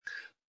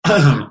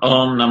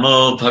Om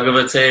Namo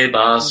Bhagavate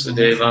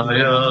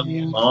Vasudevaya.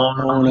 Om Om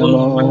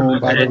Namo Namo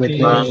Bhagavate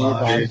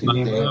Bhagavate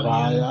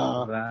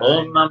Vasudevaya. Vasudevaya.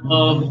 Om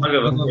Namo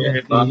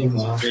Bhagavate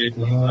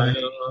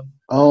Vasudevaya.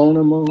 Om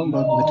Namo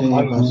Bhagavate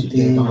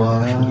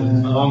Vasudevaya.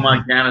 Om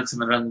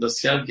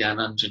Ajnanatamrandasya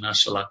Gyananjana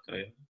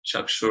Shalakaya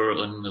Chakshur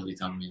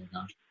Unnalitam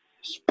Yena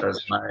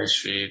Tasmai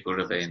Shri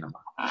Gurave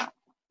Namah.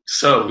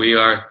 So we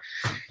are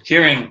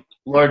hearing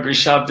Lord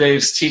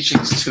Rishabhadev's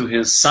teachings to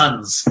his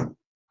sons.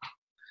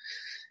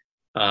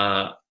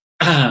 One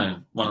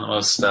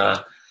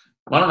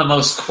of the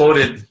most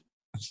quoted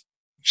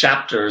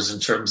chapters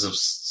in terms of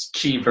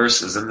key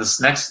verses. And the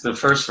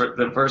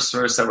first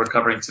verse that we're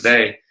covering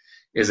today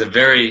is a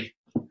very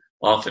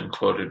often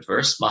quoted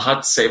verse.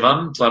 Mahat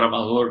Sevam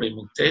Dvaramahur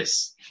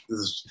Vimuktes. This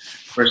is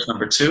verse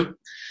number 2.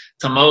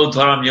 Tamo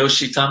Dvaram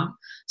Yoshitam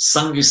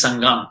Sangi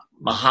Sangam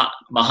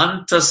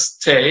Mahantas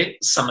Te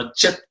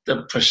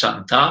Samachitta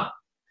Prashanta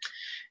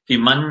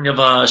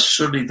Himanyava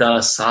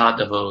Shurida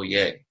Sadavo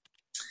Ye.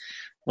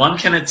 One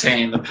can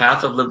attain the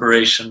path of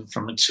liberation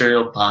from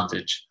material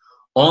bondage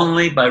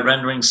only by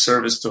rendering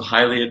service to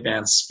highly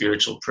advanced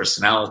spiritual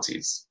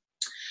personalities.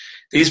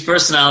 These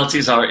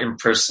personalities are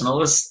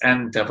impersonalists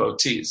and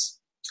devotees.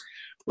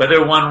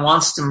 Whether one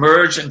wants to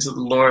merge into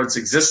the Lord's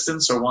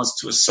existence or wants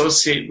to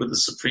associate with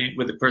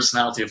the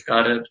personality of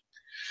Godhead,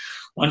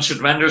 one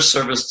should render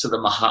service to the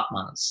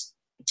Mahatmas.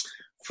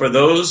 For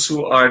those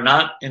who are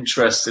not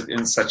interested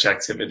in such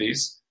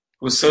activities,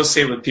 who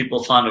associate with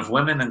people fond of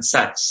women and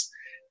sex,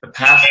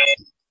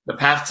 the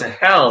path to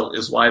hell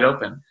is wide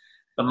open.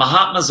 The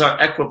Mahatmas are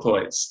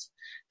equipoised.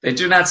 They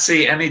do not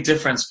see any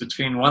difference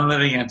between one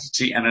living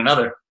entity and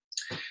another.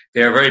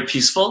 They are very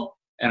peaceful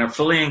and are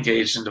fully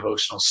engaged in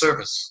devotional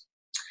service.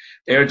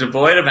 They are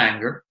devoid of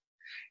anger,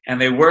 and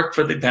they work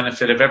for the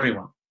benefit of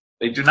everyone.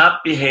 They do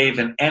not behave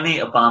in any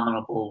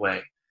abominable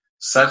way.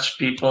 Such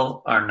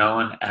people are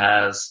known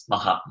as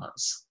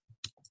Mahatmas.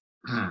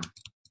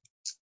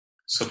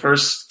 So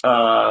first,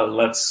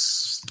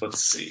 let's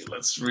see.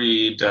 Let's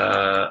read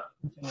the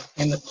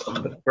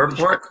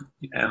purport,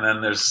 and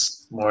then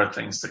there's more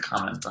things to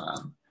comment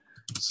on.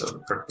 So the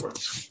purport,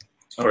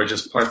 or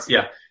just parts.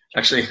 Yeah,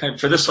 actually,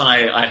 for this one,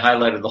 I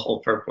highlighted the whole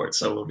purport,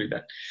 so we'll read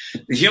that.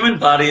 The human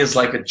body is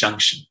like a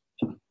junction.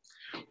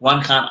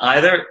 One can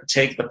either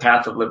take the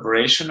path of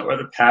liberation or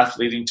the path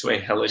leading to a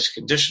hellish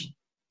condition.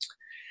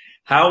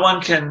 How one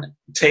can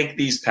take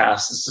these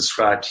paths is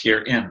described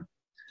herein.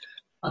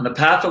 On the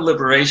path of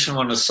liberation,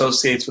 one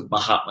associates with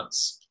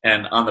Mahatmas,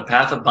 and on the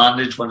path of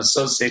bondage, one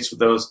associates with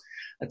those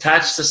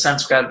attached to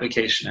sense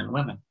gratification and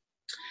women.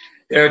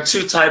 There are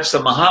two types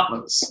of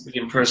Mahatmas, the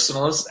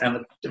impersonalist and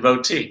the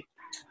devotee.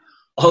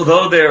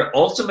 Although their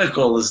ultimate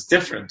goal is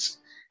different,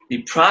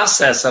 the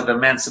process of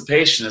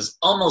emancipation is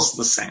almost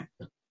the same.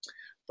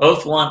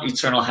 Both want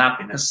eternal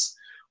happiness.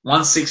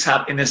 One seeks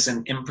happiness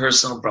in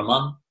impersonal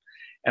Brahman,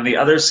 and the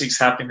other seeks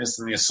happiness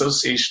in the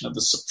association of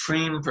the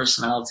Supreme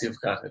Personality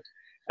of Godhead.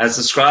 As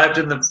described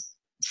in the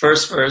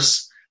first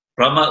verse,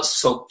 Brahma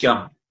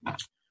Sokyam.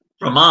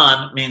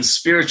 Brahman means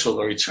spiritual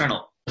or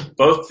eternal.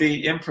 Both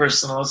the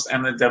impersonalist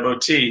and the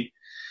devotee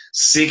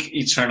seek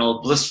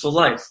eternal blissful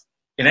life.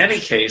 In any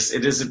case,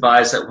 it is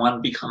advised that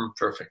one become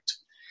perfect.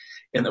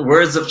 In the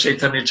words of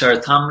Chaitanya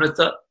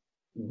Charitamrita,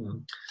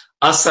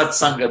 Asat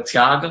Sangha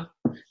Tyaga,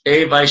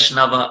 E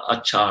Vaishnava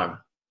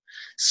Achar.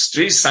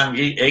 Stri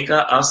Sangi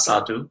Eka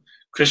Asadu,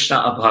 Krishna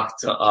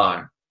Abhakta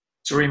Ar.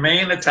 To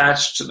remain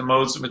unattached to the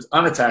modes of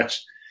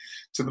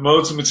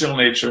material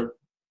nature,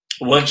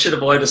 one should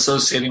avoid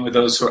associating with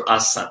those who are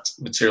asat,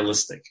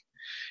 materialistic.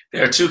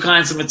 There are two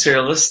kinds of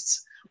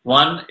materialists.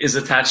 One is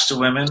attached to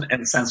women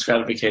and sense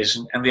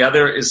gratification, and the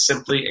other is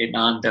simply a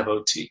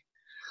non-devotee.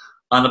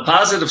 On the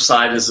positive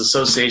side is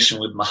association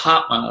with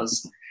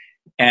Mahatmas,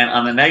 and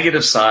on the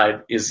negative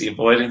side is the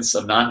avoidance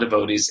of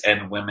non-devotees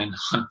and women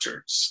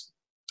hunters.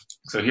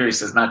 So here he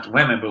says not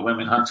women, but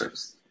women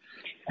hunters.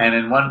 And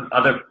in one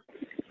other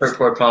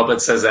purport, Prabhupada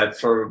says that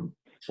for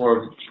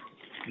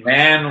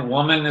man,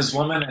 woman is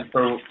woman, and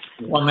for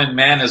woman,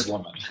 man is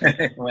woman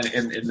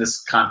in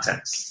this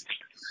context.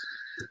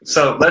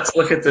 So let's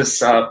look at this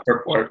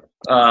purport,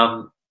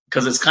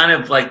 because it's kind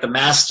of like the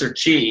master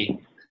key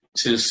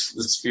to the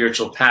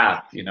spiritual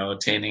path,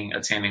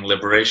 attaining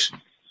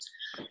liberation.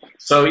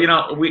 So,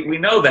 we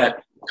know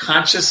that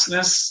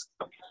consciousness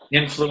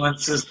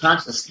influences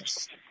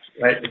consciousness,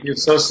 right? If you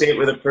associate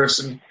with a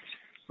person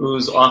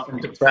who's often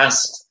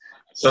depressed,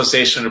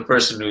 association with a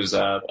person who's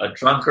a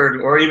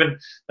drunkard, or even,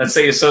 let's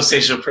say,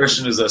 association with a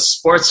person who's a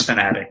sports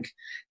fanatic,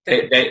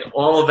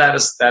 all of that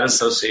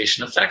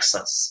association affects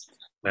us,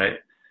 right?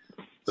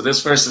 So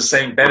this verse is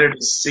saying better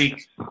to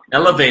seek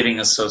elevating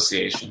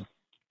association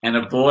and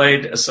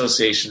avoid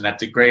association that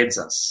degrades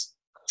us.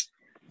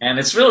 And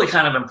it's really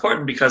kind of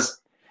important because,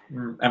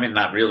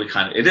 not really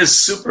kind of, it is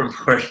super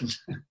important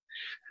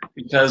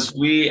because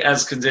we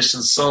as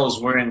conditioned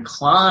souls, we're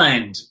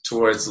inclined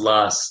towards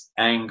lust,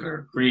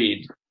 anger,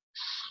 greed.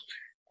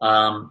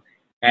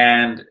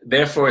 And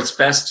therefore it's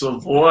best to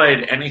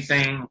avoid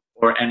anything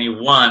or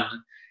anyone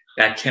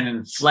that can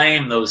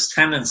inflame those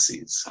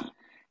tendencies.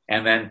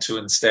 and then to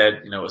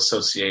instead,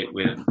 associate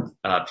with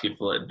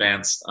people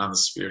advanced on the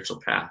spiritual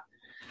path.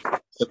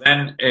 So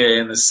then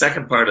in the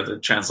second part of the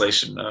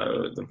translation,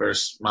 the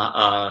verse,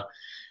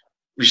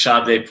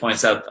 Rishabdev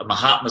points out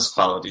Mahatma's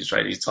qualities,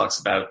 right? He talks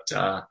about,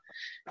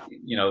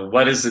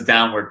 what is the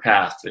downward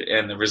path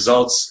and the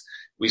results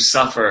we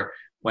suffer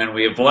when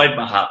we avoid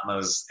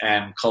Mahatmas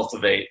and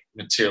cultivate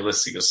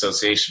materialistic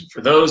association.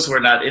 For those who are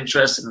not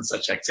interested in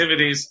such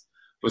activities,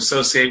 who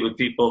associate with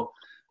people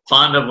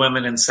fond of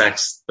women and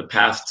sex, the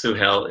path to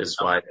hell is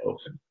wide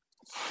open.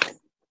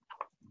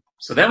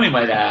 So then we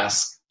might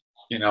ask,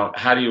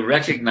 how do you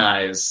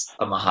recognize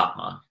a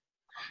Mahatma?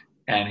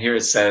 And here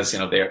it says,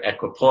 they're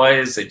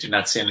equipoised. They do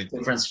not see any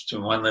difference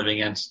between one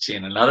living entity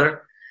and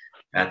another.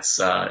 That's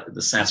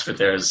the Sanskrit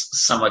there is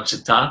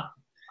samachitta.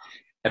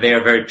 And they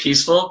are very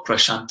peaceful,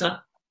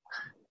 prashanta,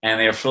 and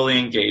they are fully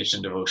engaged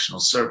in devotional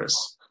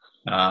service.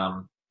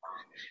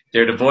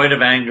 They're devoid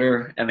of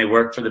anger, and they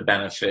work for the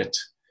benefit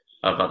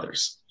of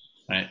others.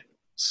 Right?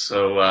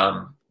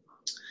 So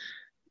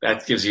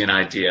that gives you an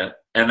idea.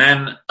 And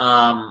then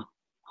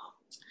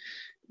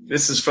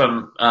this is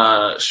from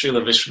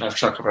Srila Vishwanath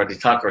Chakravarti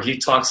Thakur. He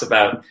talks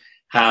about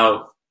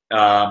how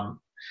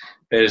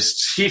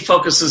he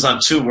focuses on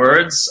two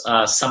words,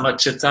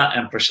 samachitta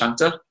and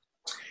prashanta.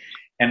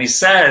 And he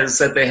says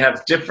that they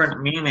have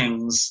different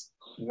meanings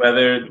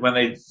whether when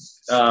they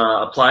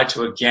apply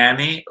to a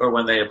jnani or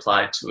when they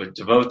apply to a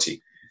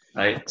devotee,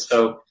 right?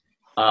 So,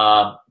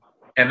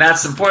 and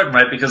that's important,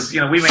 right? Because,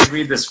 we may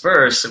read this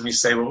verse and we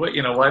say, well,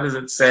 why does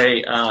it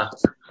say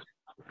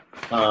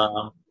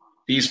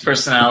these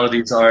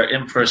personalities are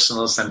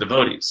impersonalists and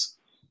devotees,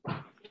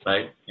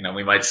 right?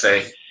 We might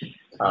say,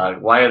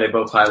 why are they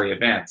both highly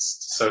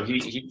advanced? So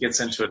he gets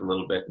into it a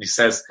little bit. And he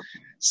says,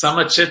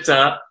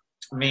 samachitta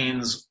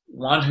means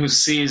one who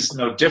sees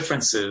no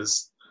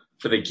differences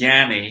for the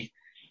jnani,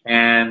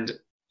 and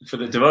for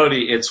the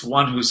devotee, it's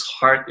one whose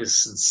heart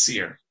is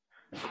sincere.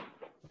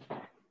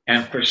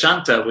 And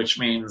prashanta, which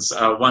means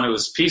one who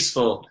is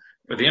peaceful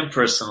for the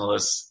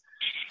impersonalists,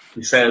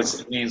 he says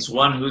it means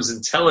one whose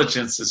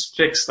intelligence is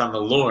fixed on the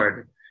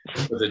Lord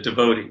for the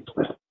devotee.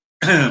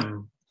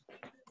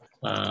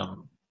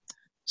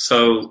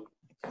 So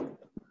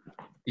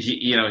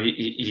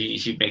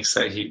he makes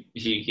that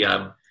he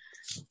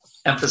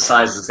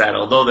emphasizes that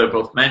although they're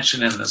both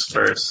mentioned in this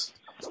verse,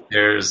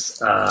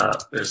 there's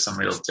some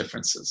real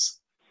differences.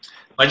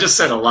 I just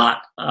said a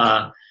lot.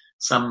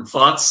 Some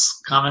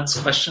thoughts, comments,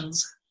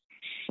 questions?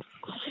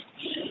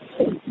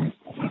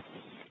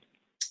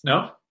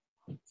 No?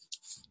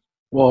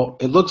 Well,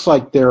 it looks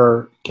like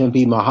there can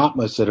be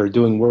Mahatmas that are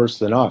doing worse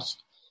than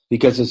us,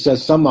 because it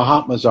says some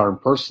Mahatmas are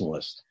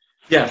impersonalists.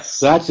 Yes.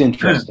 So that's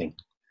interesting.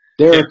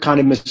 They're kind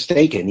of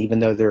mistaken, even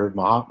though they're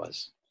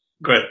Mahatmas.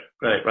 Great,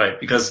 right.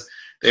 Because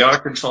they are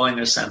controlling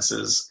their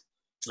senses.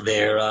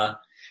 They're,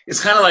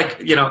 it's kind of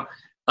like,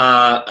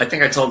 I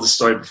think I told the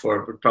story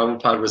before, but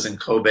Prabhupada was in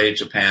Kobe,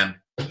 Japan.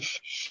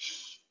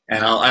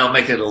 And I'll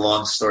make it a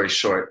long story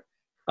short,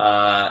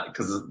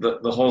 because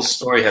the whole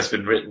story has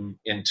been written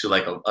into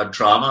like a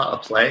drama, a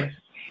play,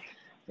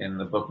 in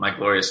the book My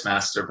Glorious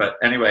Master. But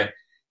anyway,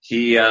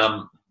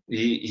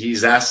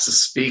 he's asked to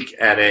speak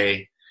at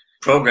a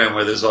program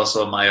where there's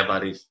also a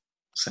Mayavadi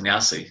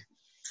sannyasi.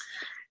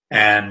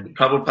 And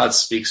Prabhupada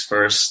speaks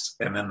first,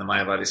 and then the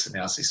Mayavadi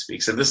sannyasi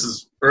speaks. And this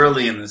is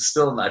early, and it's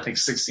still, I think,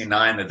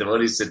 69. The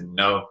devotees didn't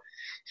know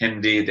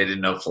Hindi. They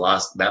didn't know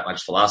that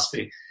much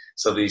philosophy.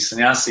 So the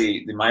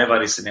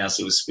Mayavadi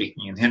sannyasi was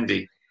speaking in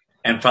Hindi.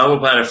 And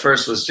Prabhupada at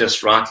first was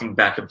just rocking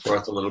back and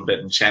forth a little bit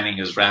and chanting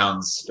his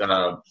rounds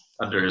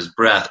under his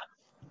breath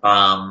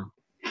while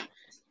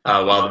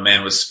the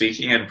man was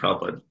speaking. And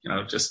Prabhupada,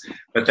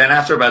 but then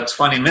after about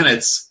 20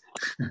 minutes,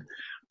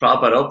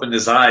 Prabhupada opened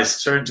his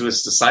eyes, turned to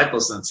his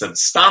disciples and said,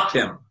 "Stop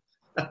him,"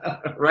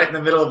 right in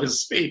the middle of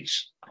his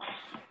speech.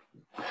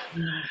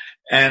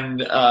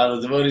 And the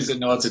devotees didn't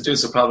know what to do,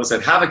 so Prabhupada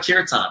said, "Have a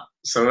kirtan."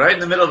 So right in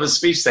the middle of his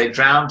speech, they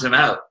drowned him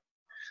out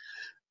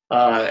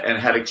and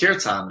had a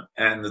kirtan.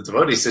 And the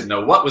devotees didn't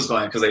know what was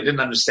going on because they didn't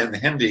understand the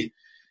Hindi.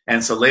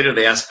 And so later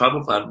they asked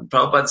Prabhupada, and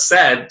Prabhupada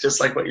said, just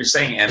like what you're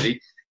saying,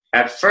 Andy,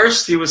 at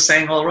first he was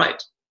saying all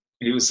right.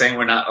 He was saying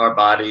we're not our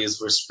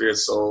bodies, we're spirit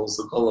souls.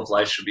 The goal of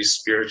life should be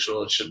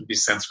spiritual. It shouldn't be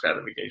sense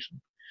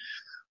gratification.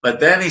 But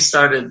then he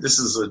started, this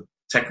is a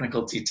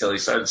technical detail, he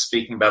started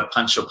speaking about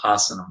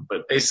panchopasanam,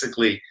 but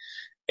basically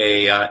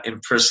a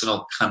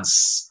impersonal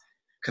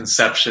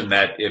conception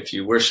that if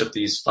you worship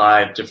these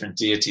 5 different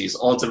deities,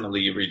 ultimately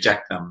you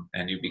reject them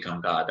and you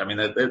become God. I mean,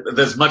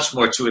 there's much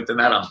more to it than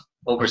that. I'm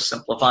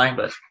oversimplifying,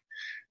 but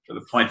for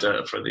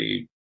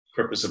the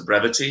purpose of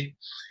brevity.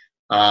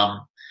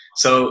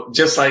 So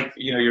just like,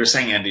 you were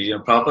saying, Andy,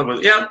 Prabhupada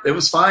was, it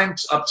was fine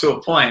up to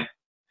a point,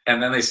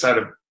 and then they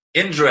started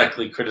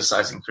indirectly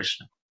criticizing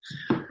Krishna.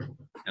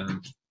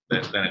 And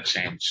then it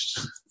changed.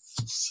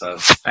 So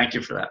thank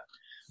you for that.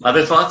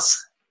 Other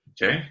thoughts?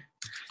 Okay.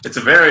 It's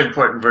a very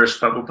important verse.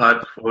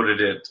 Prabhupada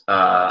quoted it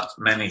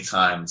many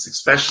times,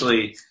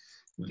 especially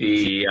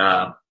the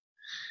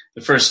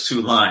first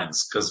 2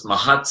 lines, because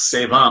Mahat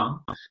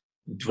Sevam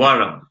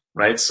Dwaram.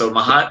 right? So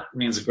Mahat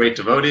means great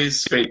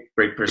devotees,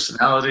 great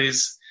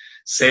personalities.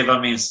 Seva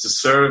means to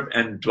serve,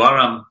 and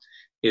Dwaram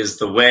is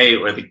the way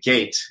or the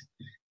gate,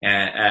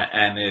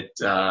 and it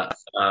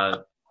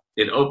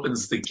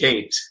opens the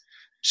gate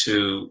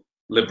to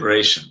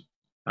liberation,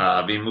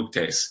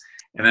 vimuktes.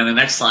 And then the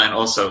next line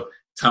also,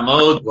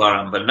 Tamo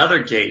Dwaram, but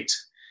another gate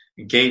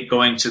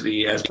going to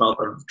the, as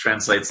Prabhupada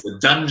translates, the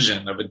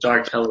dungeon of a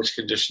dark, hellish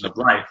condition of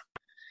life.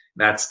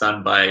 That's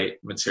done by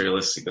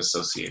materialistic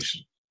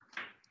association.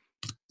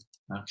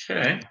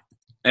 Okay.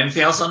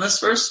 Anything else on this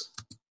verse?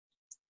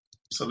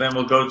 So then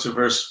we'll go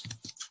to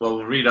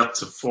we'll read up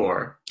to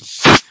 4.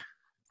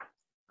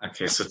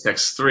 Okay, so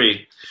text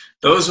 3.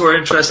 Those who are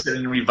interested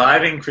in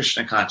reviving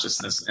Krishna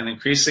consciousness and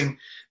increasing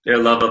their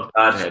love of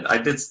Godhead. I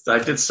did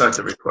start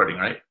the recording,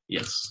 right?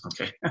 Yes.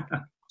 Okay.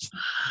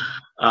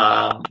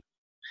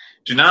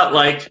 Do not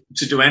like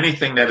to do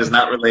anything that is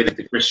not related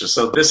to Krishna.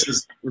 So this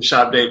is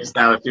Rishabdev.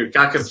 Now, if you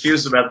got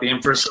confused about the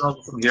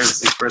impersonalism,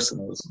 here's the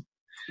personalism.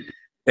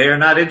 They are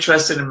not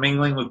interested in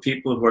mingling with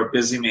people who are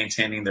busy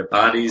maintaining their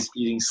bodies,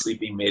 eating,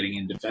 sleeping, mating,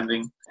 and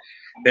defending.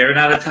 They are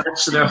not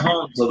attached to their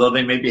homes, although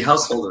they may be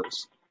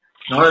householders.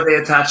 Nor are they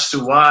attached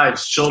to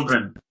wives,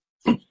 children,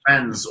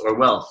 friends, or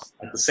wealth.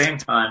 At the same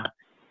time,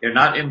 they are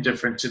not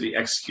indifferent to the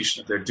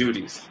execution of their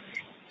duties.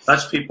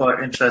 Such people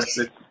are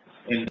interested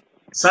in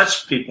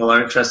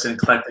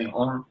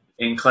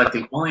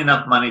collecting only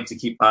enough money to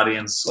keep body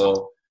and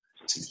soul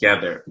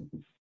together.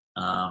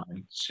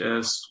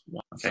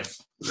 Okay,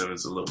 there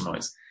was a little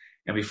noise.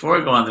 And before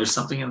I go on, there's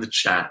something in the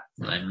chat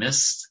that I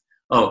missed.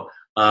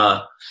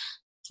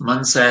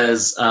 Mun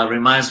says,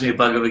 reminds me of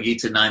Bhagavad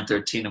Gita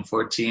 9:13 and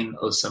 14,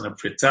 O son of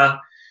Pritha.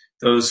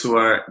 Those who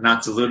are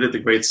not deluded, the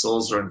great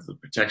souls, are under the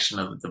protection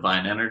of the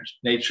divine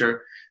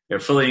nature. They're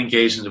fully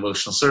engaged in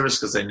devotional service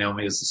because they know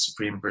me as the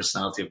Supreme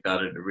Personality of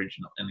God,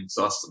 original and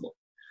inexhaustible.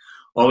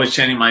 Always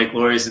chanting my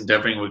glories,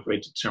 endeavoring with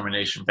great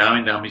determination,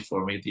 bowing down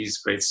before me, these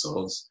great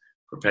souls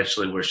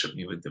perpetually worship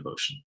me with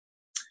devotion.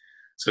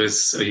 So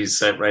he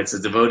writes, the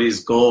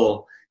devotee's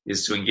goal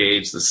is to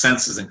engage the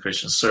senses in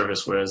Krishna's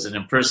service, whereas an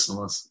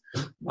impersonalist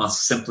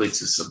wants simply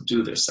to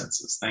subdue their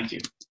senses. Thank you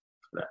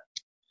for that.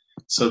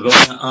 So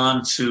going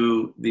on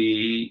to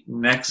the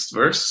next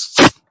verse,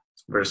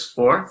 verse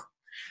 4.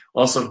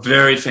 Also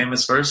very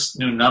famous verse,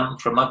 Nunam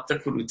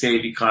pramakta kurute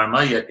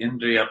vikarma yat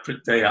indriya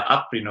pritaya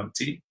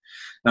aprinoti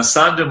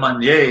nasadu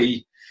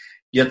manye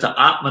yata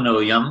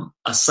atmanoyam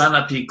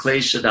asanapi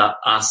kleshada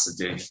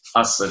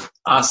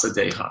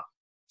asadeha.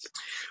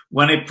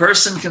 When a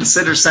person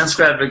considers sense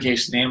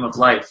gratification the aim of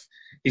life,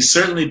 he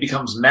certainly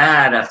becomes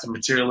mad after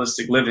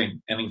materialistic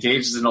living and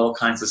engages in all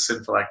kinds of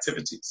sinful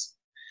activities.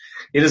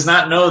 He does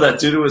not know that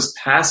due to his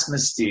past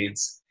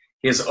misdeeds,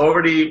 he has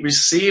already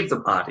received the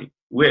body,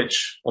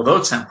 which,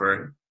 although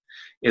temporary,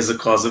 is the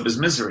cause of his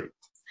misery.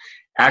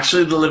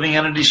 Actually, the living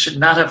entity should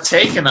not have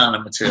taken on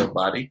a material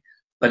body,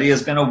 but he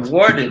has been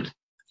awarded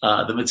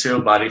the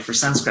material body for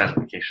sense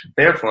gratification.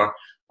 Therefore,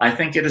 I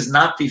think it is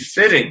not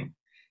befitting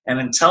an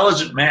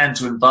intelligent man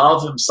to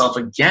involve himself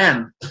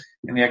again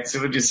in the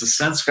activities of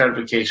sense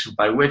gratification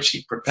by which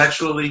he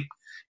perpetually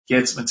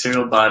gets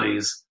material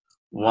bodies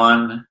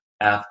one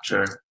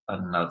after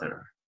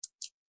another.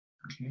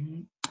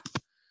 Okay.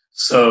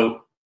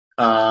 So,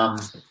 when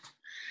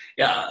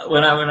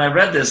I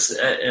read this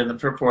in the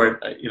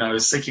purport, I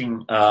was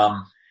thinking,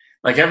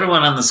 like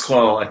everyone on this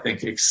call, I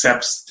think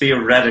accepts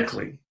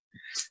theoretically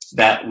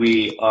that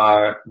we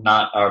are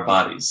not our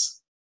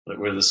bodies, that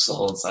we're the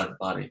soul inside the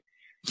body.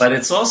 But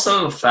it's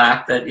also a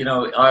fact that,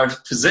 our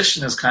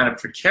position is kind of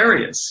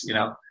precarious,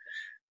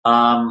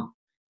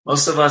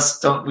 Most of us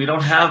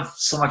don't have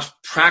so much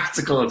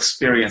practical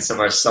experience of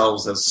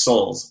ourselves as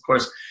souls. Of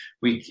course,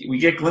 we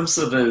get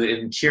glimpses of it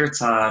in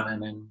kirtan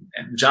and in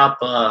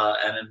japa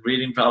and in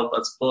reading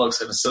Prabhupada's books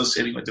and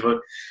associating with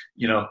devotee,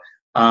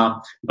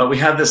 but we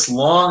have this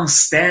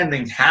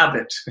long-standing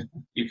habit,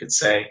 you could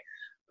say,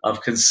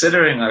 of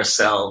considering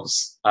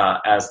ourselves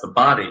as the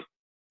body.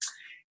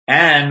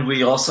 And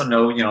we also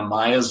know,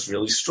 Maya is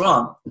really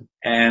strong.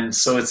 And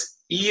so it's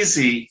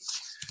easy,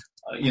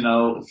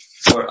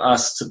 for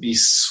us to be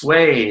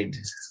swayed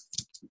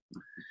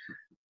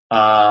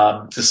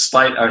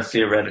despite our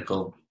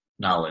theoretical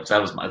knowledge.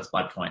 That's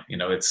my point.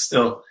 It's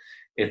still,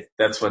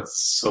 that's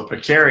what's so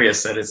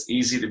precarious, that it's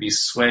easy to be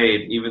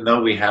swayed even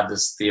though we have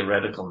this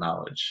theoretical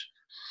knowledge.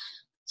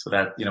 So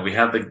that, we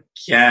have the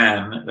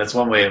Gyan, that's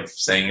one way of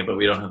saying it, but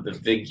we don't have the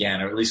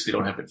Vigyan, or at least we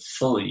don't have it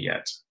fully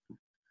yet.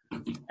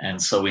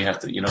 And so we have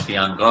to, be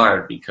on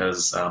guard,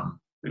 because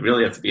we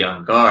really have to be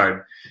on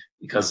guard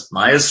because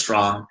Maya is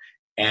strong,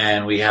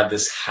 and we have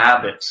this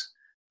habit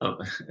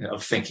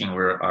of thinking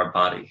we're our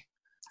body.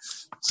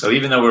 So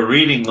even though we're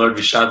reading Lord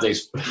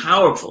Rishabdev's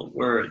powerful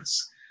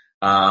words,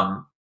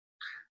 I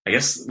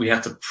guess we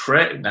have to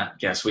pray,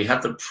 we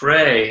have to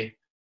pray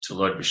to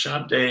Lord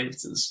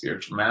Rishabdev, to the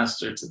spiritual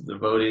master, to the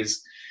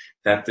devotees,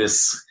 that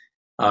this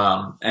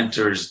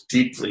enters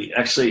deeply.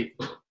 Actually,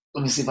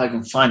 let me see if I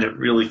can find it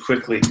really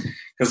quickly,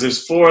 because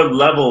there's 4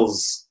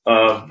 levels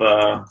of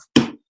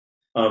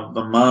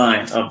the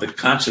mind, of the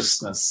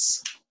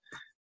consciousness.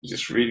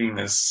 just reading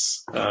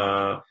this.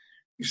 I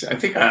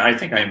think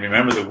I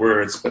remember the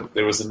words, but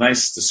there was a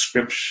nice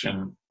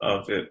description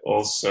of it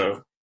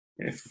also.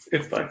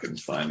 If I can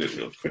find it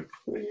real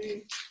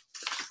quickly.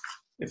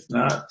 If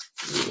not,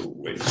 we'll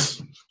wait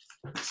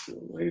until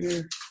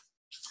later.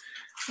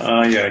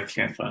 Yeah, I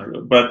can't find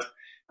it. But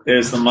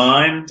there's the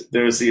mind,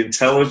 there's the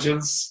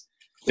intelligence,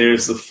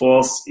 there's the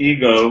false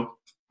ego,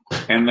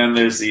 and then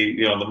there's the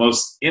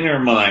most inner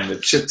mind, the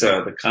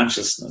chitta, the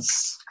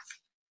consciousness.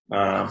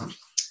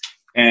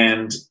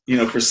 And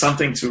for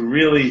something to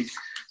really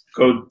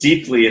go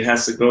deeply, it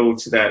has to go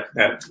to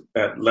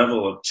that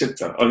level of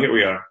chitta. Oh, here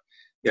we are.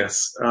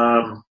 Yes.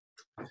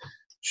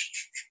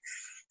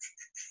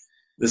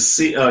 The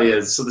seed. Oh,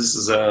 yeah. So this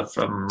is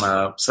from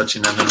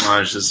Satchidananda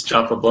Maharaj's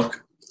Japa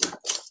book.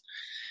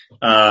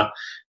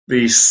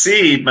 The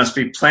seed must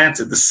be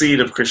planted. The seed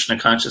of Krishna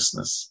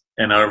consciousness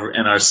and our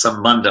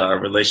sambandha, our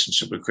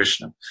relationship with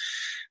Krishna,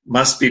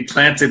 must be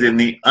planted in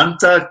the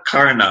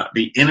antakarana,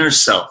 the inner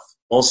self,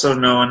 also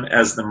known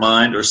as the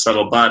mind or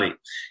subtle body.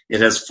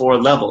 It has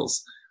 4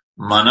 levels: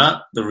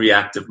 mana, the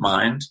reactive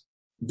mind;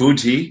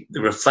 buddhi,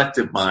 the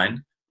reflective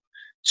mind;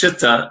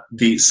 chitta,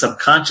 the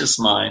subconscious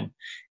mind;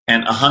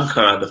 and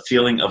ahankara, the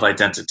feeling of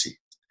identity.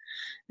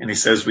 And he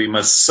says we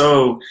must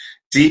sow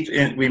deep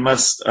in,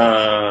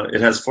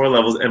 it has 4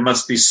 levels, it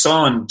must be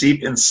sown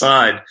deep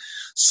inside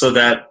so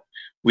that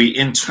we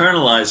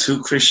internalize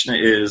who Krishna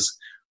is,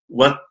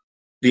 what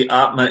the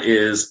Atma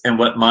is, and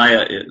what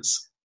Maya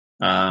is.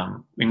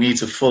 We need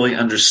to fully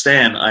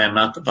understand I am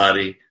not the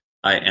body,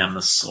 I am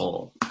the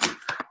soul.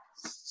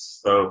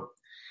 So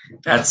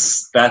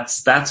that's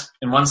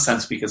in one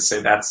sense we could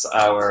say that's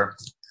our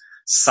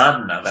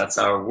sadhana, that's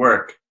our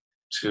work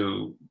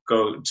to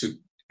go to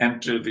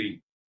enter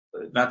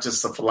not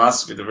just the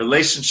philosophy, the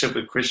relationship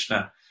with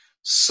Krishna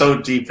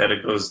so deep that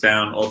it goes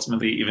down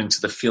ultimately even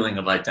to the feeling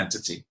of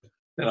identity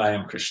that I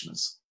am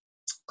Krishna's.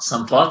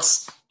 Some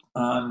thoughts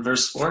on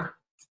verse 4?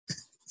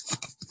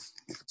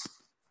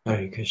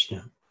 Hare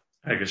Krishna.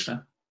 Hare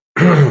Krishna.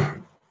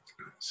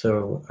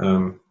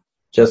 So,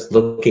 just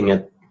looking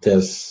at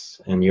this,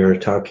 and you're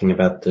talking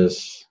about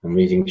this, I'm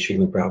reading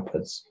Srila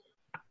Prabhupada's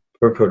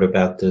purport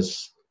about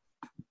this,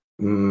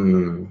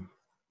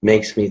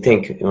 makes me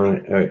think,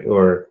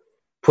 or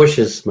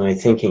pushes my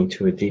thinking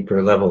to a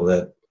deeper level,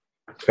 that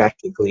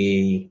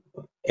practically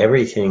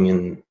everything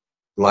in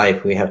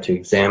life we have to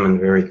examine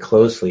very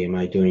closely. Am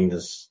I doing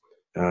this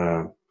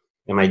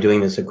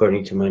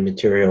according to my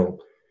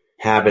material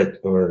habit,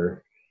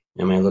 or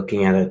am I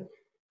looking at it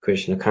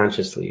Krishna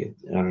consciously?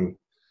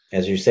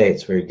 As you say,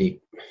 it's very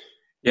deep.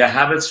 Yeah,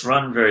 habits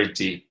run very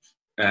deep.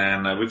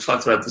 And we've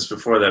talked about this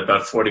before, that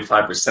about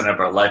 45%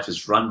 of our life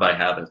is run by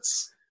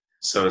habits.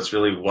 So it's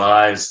really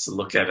wise to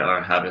look at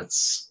our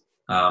habits,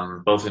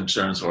 both in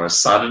terms of our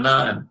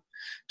sadhana and in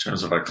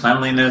terms of our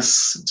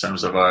cleanliness, in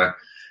terms of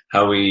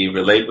how we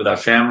relate with our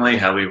family,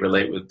 how we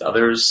relate with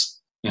others.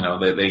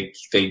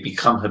 They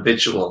become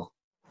habitual.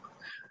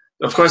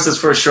 Of course, it's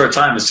for a short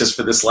time. It's just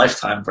for this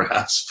lifetime,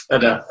 perhaps.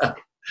 But,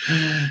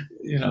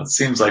 it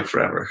seems like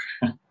forever.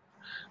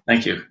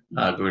 Thank you,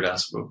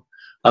 Gurudas.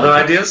 Other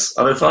ideas?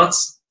 Other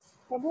thoughts?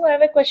 Prabhu, I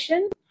have a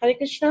question. Hare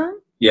Krishna.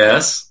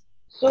 Yes.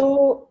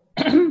 So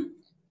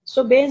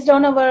based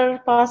on our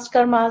past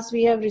karmas,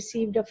 we have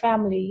received a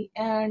family.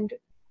 And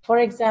for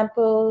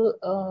example,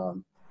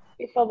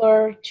 if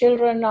our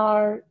children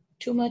are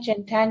too much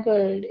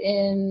entangled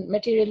in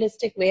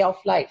materialistic way of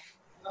life,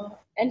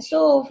 and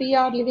so we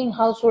are living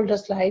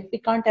householders' life, we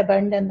can't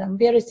abandon them.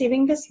 We are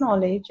receiving this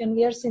knowledge and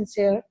we are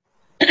sincere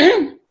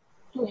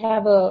to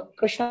have a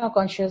Krishna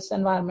conscious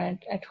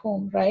environment at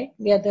home, right?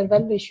 We are their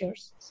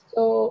well-wishers.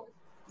 So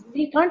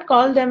we can't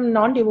call them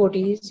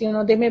non-devotees.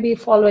 They may be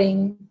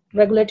following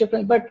regulative,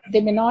 but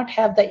they may not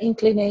have the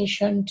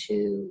inclination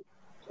to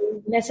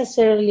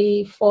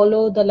necessarily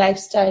follow the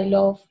lifestyle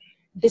of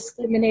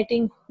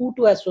discriminating who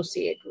to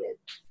associate with.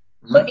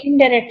 Mm-hmm. So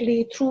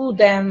indirectly through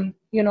them,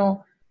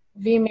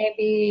 we may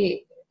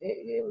be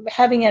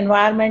having an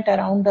environment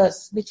around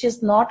us which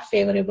is not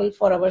favorable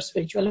for our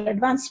spiritual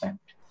advancement.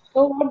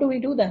 So what do we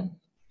do then?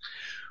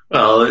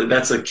 Well,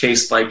 that's a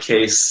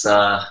case-by-case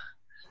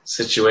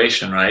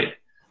situation, right?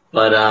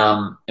 But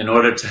in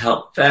order to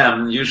help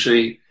them,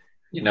 usually,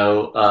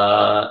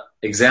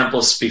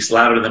 example speaks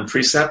louder than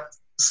precept.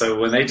 So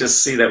when they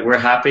just see that we're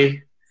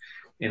happy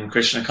in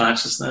Krishna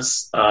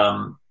consciousness,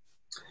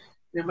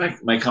 there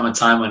might come a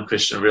time when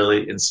Krishna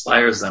really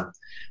inspires them.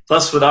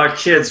 Plus, with our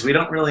kids, we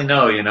don't really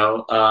know,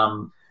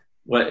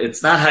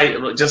 it's not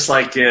how, just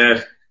like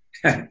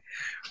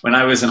when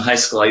I was in high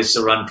school, I used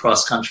to run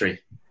cross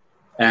country,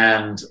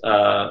 and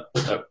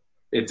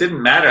it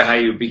didn't matter how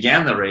you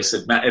began the race.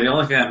 The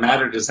only thing that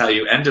mattered is how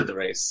you ended the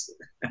race.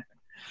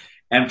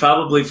 And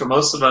probably for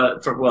most of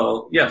us,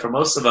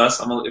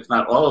 if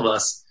not all of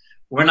us,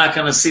 we're not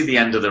going to see the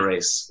end of the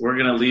race. We're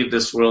going to leave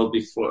this world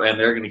before, and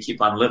they're going to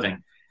keep on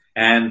living.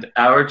 And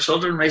our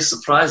children may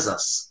surprise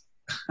us.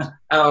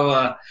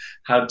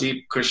 How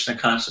deep Krishna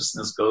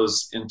consciousness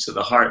goes into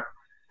the heart,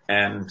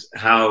 and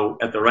how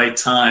at the right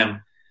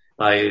time,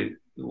 by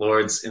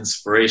Lord's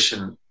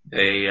inspiration,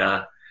 they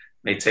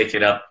may take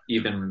it up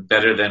even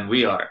better than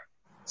we are.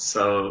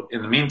 So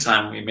in the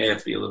meantime, we may have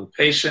to be a little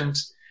patient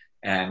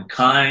and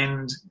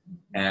kind,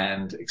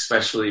 and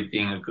especially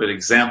being a good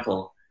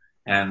example,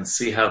 and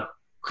see how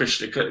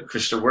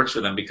Krishna works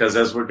with them. Because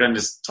as we're going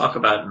to talk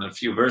about in a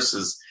few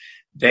verses,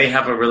 they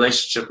have a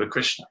relationship with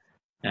Krishna,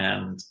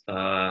 and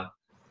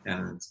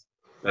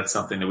that's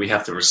something that we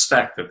have to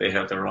respect, that they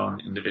have their own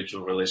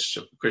individual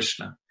relationship with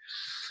Krishna.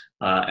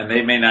 And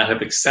they may not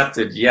have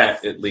accepted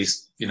yet, at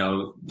least,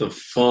 the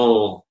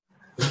full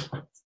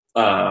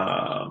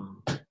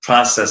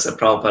process that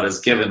Prabhupada has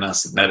given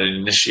us, and that an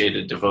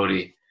initiated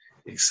devotee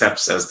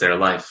accepts as their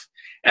life.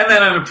 And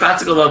then on a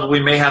practical level, we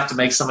may have to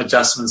make some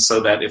adjustments so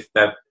that if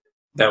that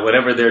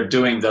whatever they're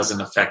doing doesn't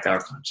affect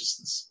our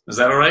consciousness. Is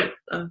that all right,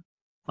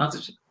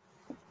 Mataji?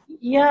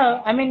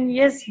 Yeah, I mean,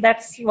 yes,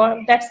 that's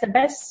the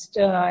best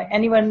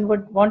anyone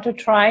would want to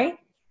try.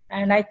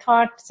 And I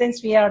thought,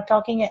 since we are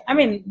talking, I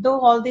mean, though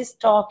all this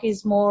talk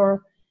is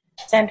more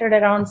centered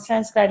around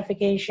sense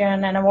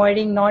gratification and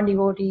avoiding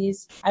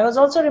non-devotees, I was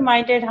also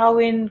reminded how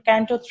in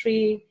Canto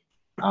 3,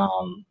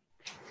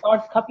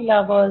 Lord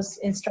Kapila was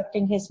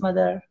instructing his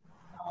mother.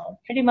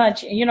 Pretty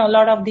much, a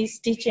lot of these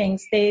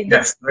teachings,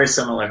 yes, very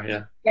similar,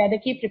 yeah. Yeah, they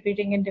keep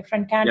repeating in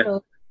different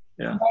cantos.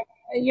 Yeah. But,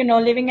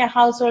 living a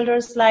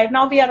householder's life,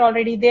 now we are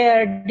already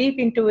there, deep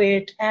into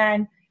it.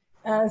 And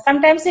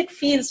sometimes it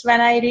feels,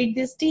 when I read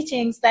these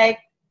teachings, like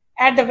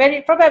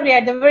probably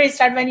at the very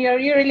start, when you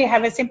really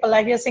have a simple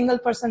life, you're a single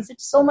person,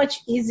 it's so much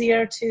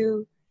easier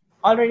to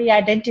already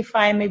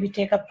identify, maybe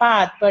take a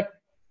path. But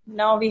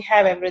now we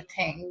have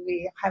everything.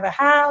 We have a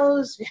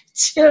house, we have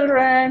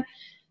children,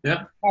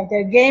 yeah, have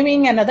the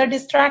gaming and other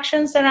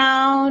distractions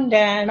around,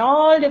 and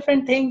all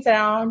different things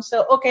around.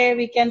 So, okay,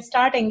 we can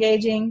start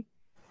engaging,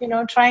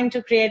 trying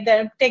to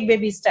take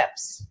baby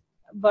steps.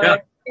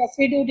 But yes,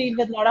 we do deal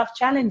with a lot of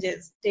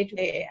challenges day to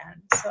day.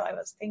 And so I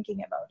was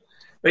thinking about it.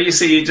 But you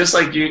see, just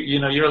like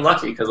you're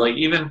lucky, because like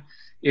even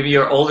if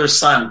your older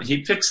son, he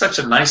picked such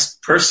a nice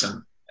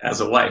person as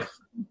a wife.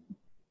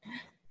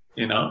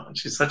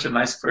 She's such a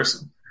nice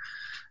person.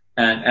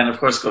 And of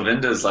course,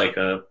 Govinda is like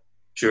a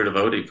pure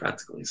devotee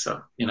practically.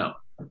 So,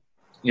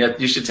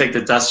 you should take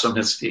the dust from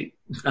his feet.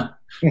 No,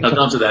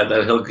 don't do that.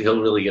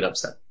 He'll really get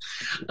upset.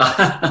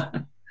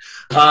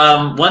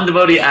 One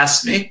devotee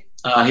asked me,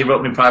 he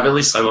wrote me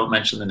privately, so I won't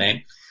mention the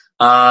name.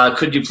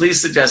 Could you please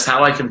suggest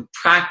how I can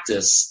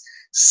practice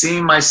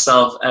seeing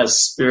myself as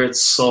spirit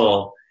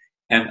soul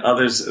and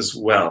others as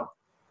well?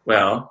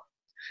 Well,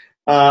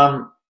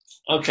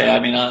 okay. I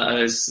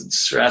mean,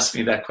 sure asked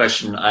me that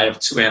question. I have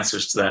two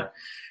answers to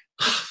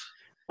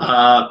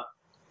that.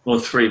 Well,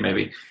 three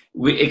maybe.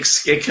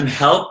 It can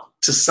help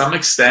to some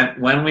extent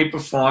when we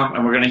perform,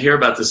 and we're going to hear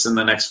about this in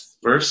the next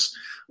verse,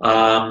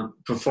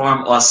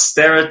 perform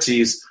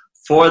austerities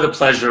for the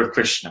pleasure of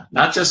Krishna.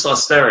 Not just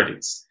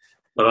austerities,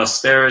 but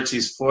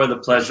austerities for the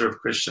pleasure of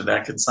Krishna.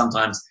 That can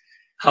sometimes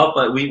help.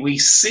 We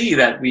see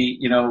that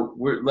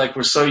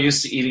we're so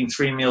used to eating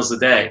 3 meals a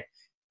day,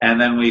 and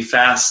then we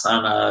fast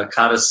on a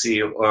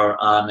Ekadasi or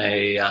on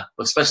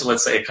especially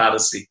let's say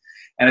Ekadasi,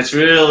 and it's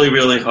really,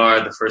 really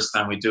hard the first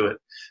time we do it.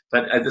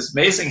 But it's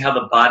amazing how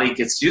the body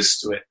gets used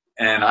to it.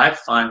 And I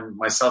find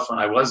myself, when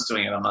I was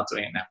doing it, I'm not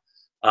doing it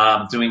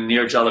now, doing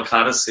Nirjala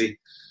Ekadasi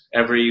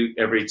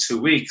every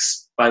 2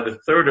 weeks. By the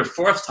third or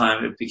fourth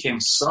time, it became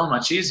so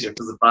much easier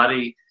because the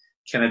body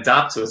can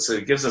adapt to it. So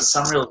it gives us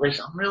some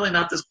realization, I'm really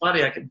not this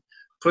body. I can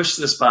push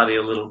this body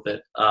a little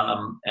bit,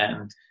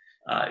 and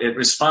it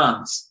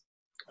responds.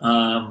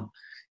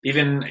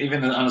 Even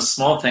on a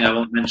small thing, I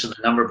won't mention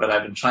the number, but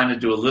I've been trying to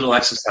do a little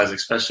exercise,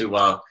 especially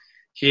while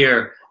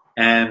here,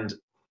 and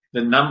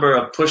the number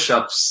of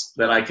push-ups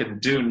that I can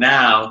do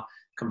now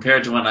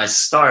compared to when I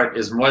start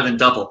is more than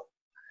double.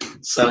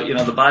 So,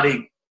 the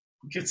body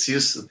gets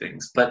used to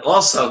things. But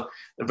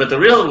the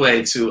real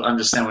way to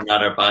understand we're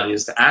not our body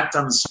is to act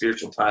on the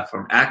spiritual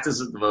platform, act as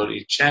a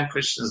devotee, chant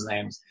Krishna's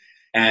names,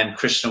 and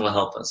Krishna will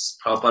help us.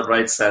 Prabhupada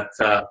writes that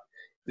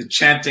the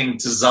chanting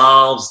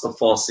dissolves the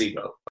false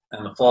ego,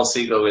 and the false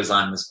ego is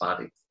on this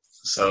body.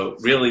 So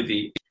really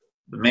the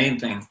main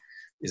thing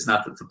is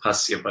not the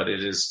tapasya, but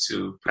it is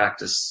to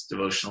practice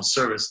devotional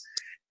service.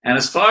 And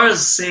as far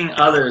as seeing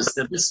others,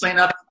 this may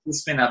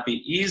not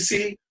be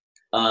easy,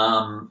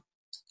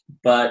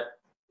 but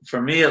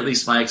for me, at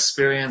least, my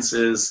experience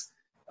is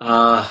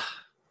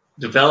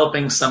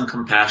developing some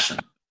compassion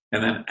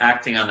and then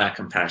acting on that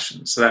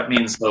compassion. So that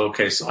means, so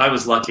I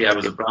was lucky. I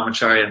was a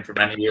brahmachari, and for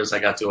many years I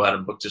got to go out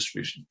in book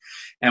distribution,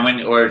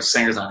 or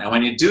Sangarzan. And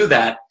when you do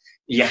that,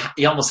 you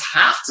almost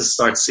have to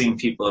start seeing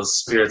people as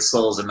spirit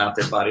souls and not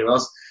their body, or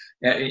else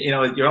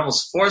you're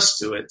almost forced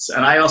to it.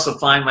 And I also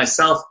find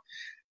myself,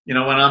 when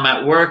I'm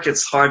at work,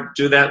 it's hard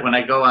to do that. When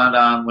I go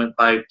out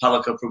by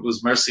Palaka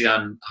Prabhu's mercy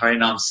on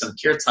Harinam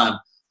Sankirtan,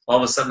 all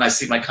of a sudden I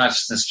see my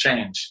consciousness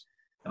change.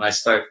 And I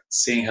start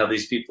seeing how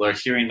these people are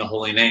hearing the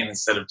holy name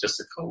instead of just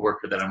a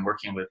coworker that I'm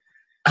working with.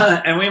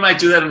 And we might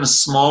do that in a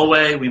small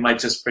way. We might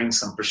just bring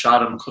some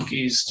prasadam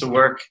cookies to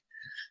work.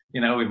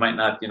 We might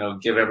not,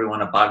 give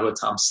everyone a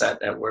Bhagavatam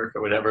set at work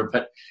or whatever,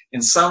 but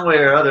in some way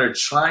or other,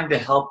 trying to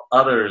help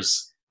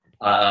others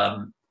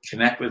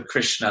connect with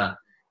Krishna,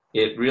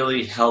 it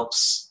really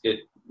helps.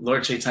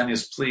 Lord Chaitanya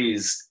is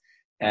pleased,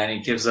 and he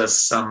gives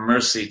us some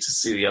mercy to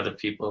see the other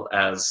people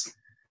as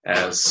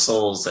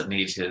souls that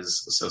need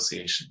his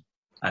association.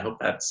 I hope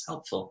that's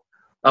helpful.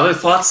 Other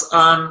thoughts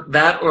on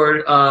that,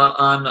 or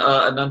on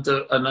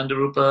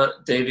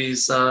Anandarupa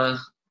Devi's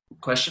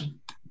question?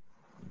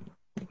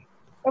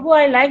 Prabhu,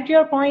 I liked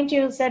your point.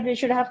 You said we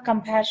should have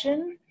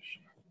compassion.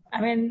 I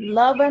mean,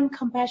 love and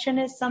compassion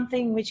is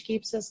something which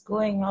keeps us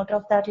going. Out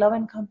of that love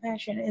and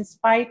compassion, in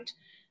spite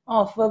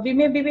of, we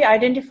may be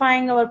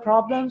identifying our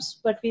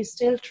problems, but we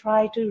still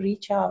try to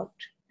reach out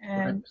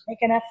and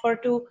make an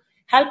effort to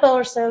help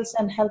ourselves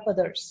and help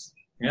others.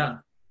 Yeah.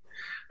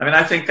 I mean,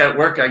 I think at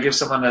work, I give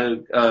someone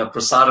a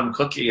prasadam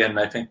cookie, and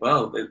I think,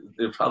 well,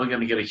 they're probably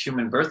going to get a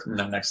human birth in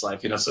their next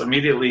life. So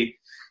immediately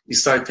you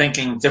start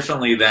thinking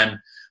differently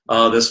than,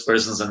 oh, this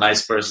person's a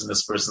nice person,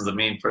 this person's a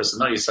mean person.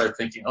 No, you start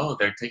thinking, oh,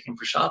 they're taking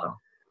prasadam,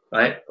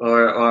 right?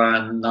 Or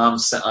on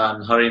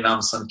Hari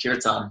Nam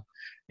Sankirtan,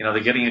 they're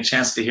getting a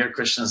chance to hear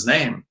Krishna's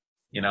name,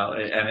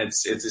 and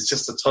it's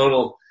just a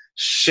total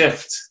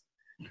shift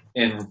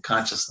in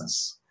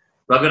consciousness.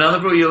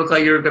 Raghunatha Prabhu, you look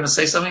like you were going to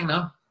say something,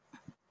 no?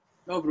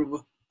 No,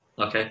 Prabhu.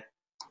 Okay.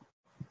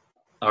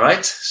 All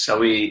right. Shall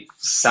we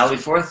sally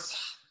forth?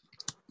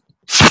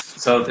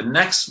 So the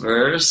next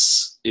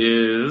verse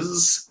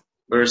is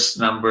verse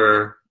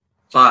number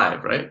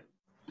 5, right?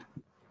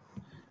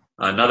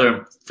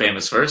 Another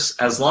famous verse.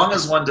 As long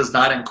as one does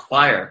not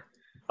inquire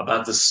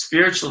about the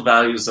spiritual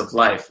values of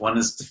life, one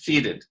is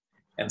defeated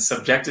and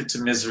subjected to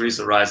miseries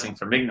arising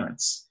from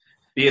ignorance.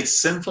 Be it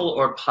sinful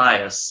or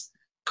pious,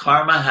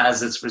 karma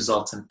has its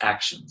resultant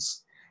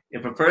actions.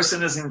 If a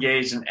person is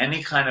engaged in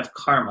any kind of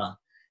karma,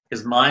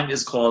 his mind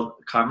is called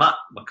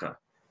karmatmaka,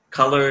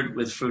 colored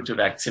with fruit of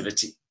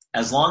activity.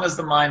 As long as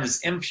the mind is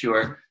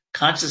impure,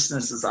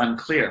 consciousness is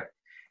unclear.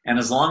 And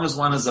as long as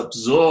one is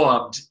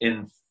absorbed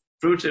in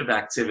fruitive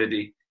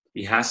activity,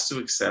 he has to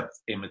accept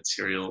a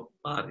material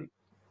body.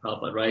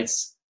 Prabhupada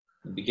writes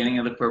in the beginning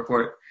of the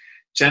purport,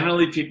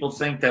 generally people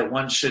think that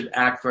one should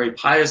act very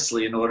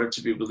piously in order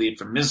to be relieved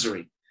from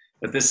misery,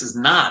 but this is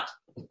not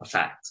a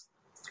fact.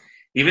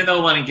 Even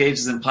though one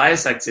engages in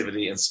pious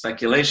activity and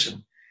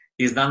speculation,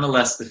 he is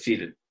nonetheless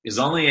defeated. His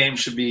only aim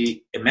should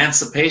be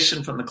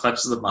emancipation from the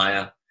clutches of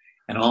Maya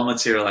and all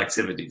material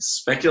activities.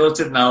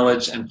 Speculative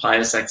knowledge and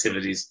pious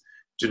activities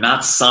do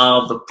not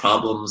solve the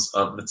problems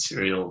of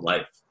material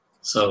life.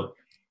 So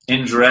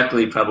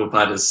indirectly,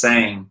 Prabhupada is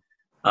saying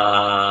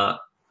that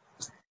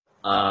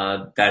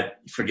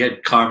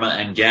forget karma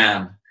and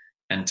gyan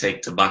and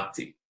take to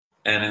bhakti.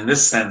 And in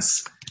this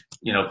sense,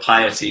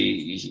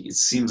 piety, it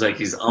seems like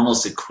he's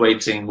almost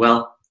equating,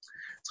 well,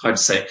 it's hard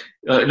to say.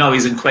 No,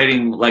 he's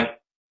equating like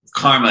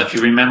karma. If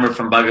you remember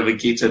from Bhagavad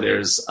Gita,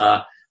 there's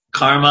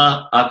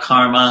karma,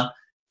 akarma,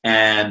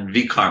 and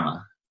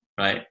vikarma,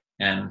 right?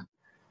 And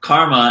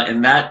karma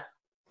in that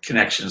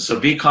connection. So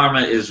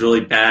vikarma is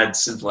really bad,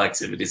 sinful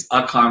activities.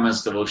 Akarma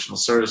is devotional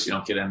service. You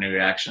don't get any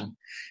reaction.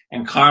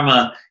 And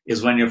karma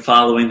is when you're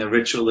following the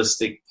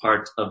ritualistic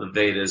part of the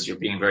Vedas. You're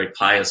being a very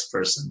pious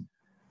person,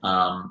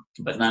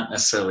 but not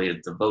necessarily a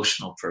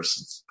devotional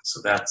person.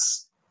 So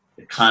that's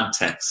the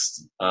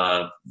context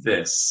of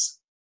this.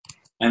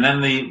 And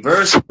then the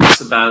verse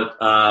is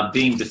about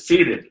being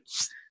defeated.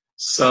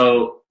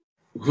 So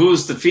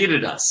who's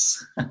defeated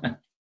us?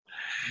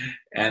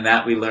 And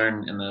that we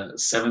learn in the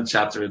 7th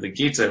chapter of the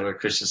Gita, where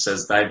Krishna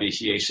says,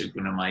 Daivihi Esha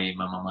Gunamayi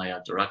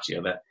Mamamaya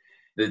Durakya, that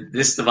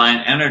this divine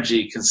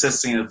energy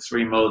consisting of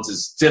 3 modes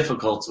is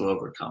difficult to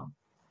overcome.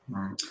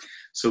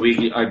 So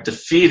we are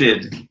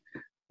defeated,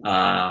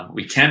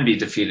 we can be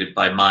defeated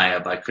by Maya,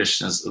 by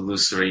Krishna's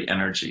illusory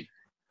energy.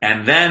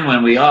 And then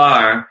when we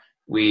are,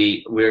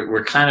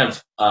 we're kind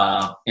of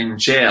in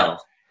jail,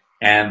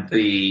 and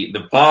the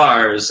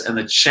bars and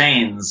the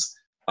chains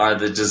are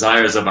the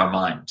desires of our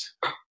mind.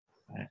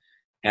 Right?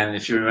 And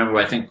if you remember,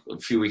 I think a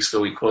few weeks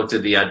ago we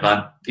quoted the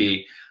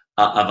Avanti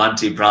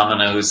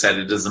Brahmana, who said,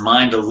 it is the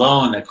mind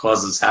alone that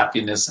causes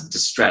happiness and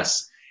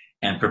distress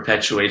and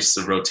perpetuates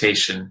the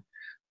rotation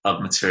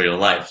of material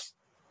life.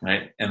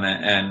 Right?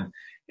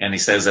 And he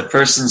says that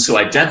persons who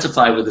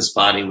identify with this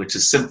body, which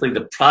is simply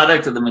the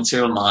product of the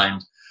material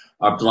mind,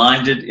 are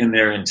blinded in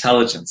their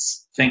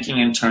intelligence, thinking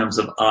in terms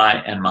of I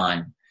and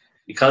mine.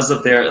 Because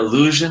of their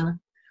illusion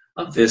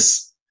of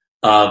this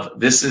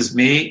is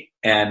me,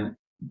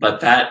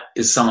 but that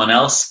is someone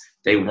else,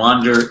 they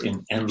wander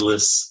in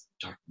endless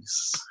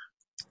darkness.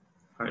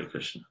 Hare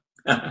Krishna.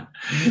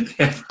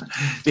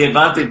 The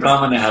Avanti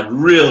Brahmana had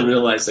real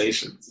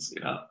realizations.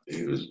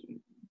 He was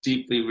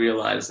deeply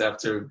realized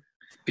after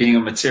being a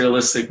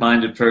materialistic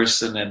minded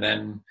person and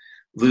then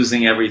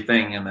losing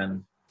everything and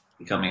then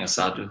becoming a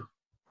sadhu.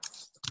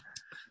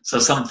 So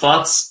some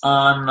thoughts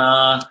on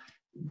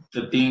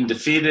the being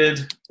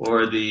defeated,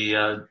 or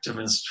the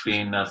difference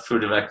between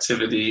fruit of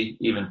activity,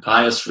 even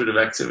pious fruit of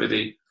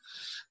activity,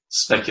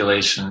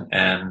 speculation,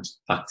 and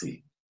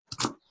bhakti.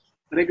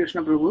 Hare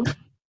Krishna, Prabhu.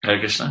 Hare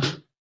Krishna.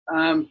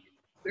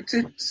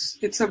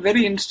 It's a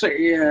very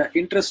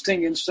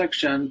interesting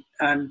instruction,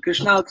 and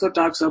Krishna also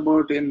talks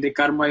about in the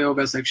Karma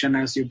Yoga section,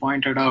 as you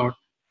pointed out.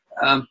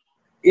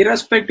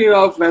 Irrespective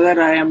of whether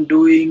I am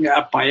doing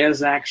a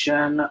pious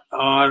action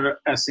or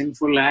a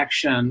sinful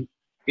action,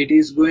 it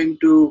is going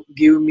to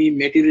give me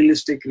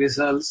materialistic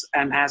results,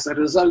 and as a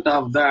result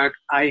of that,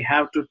 I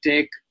have to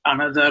take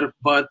another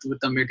birth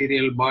with a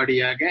material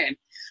body again,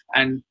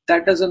 and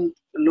that doesn't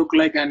look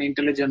like an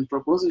intelligent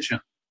proposition.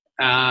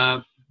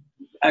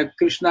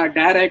 Krishna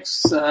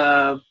directs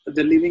the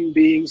living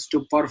beings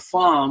to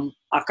perform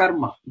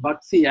akarma,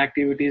 bhakti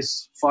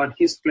activities for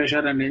his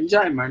pleasure and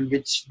enjoyment,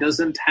 which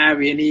doesn't have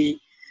any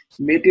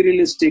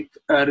materialistic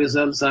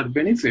results or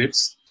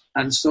benefits.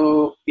 And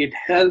so it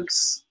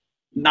helps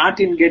not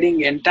in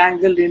getting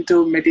entangled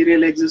into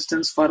material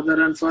existence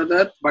further and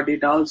further, but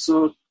it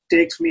also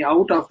takes me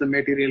out of the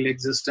material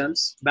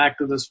existence back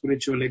to the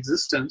spiritual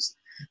existence.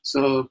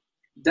 So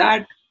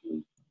that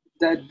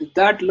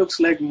looks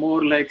like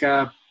more like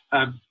a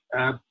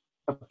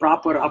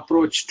proper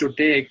approach to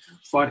take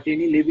for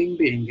any living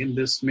being in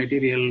this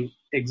material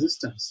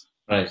existence.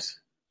 Right.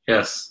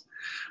 Yes.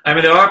 I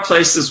mean, there are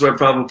places where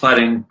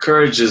Prabhupada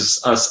encourages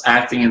us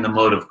acting in the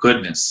mode of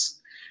goodness,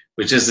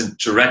 which isn't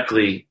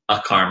directly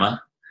a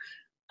karma,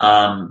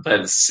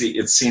 but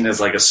it's seen as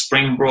like a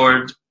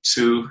springboard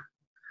to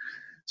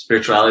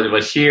spirituality.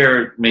 But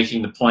here,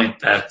 making the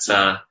point that,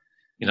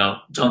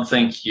 don't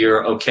think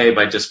you're okay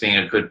by just being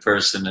a good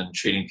person and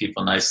treating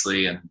people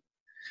nicely, and,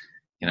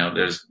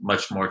 there's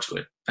much more to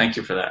it. Thank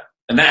you for that.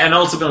 And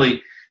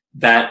ultimately,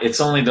 that it's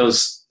only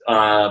those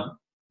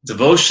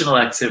devotional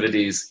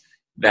activities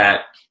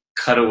that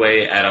cut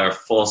away at our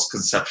false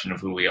conception of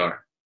who we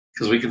are.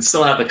 Because we can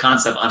still have the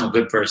concept, I'm a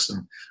good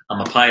person,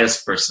 I'm a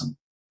pious person.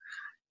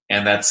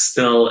 And that's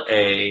not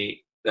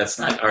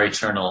our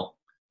eternal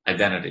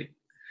identity.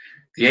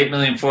 The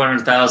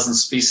 8,400,000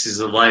 species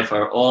of life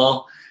are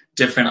all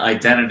different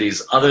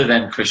identities other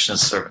than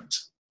Krishna's servant.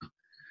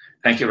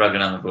 Thank you,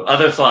 Raghunath Prabhu.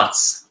 Other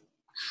thoughts?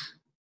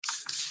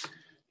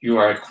 You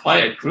are a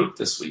quiet group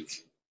this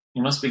week.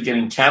 You must be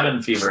getting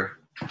cabin fever,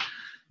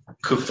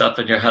 cooped up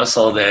in your house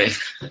all day.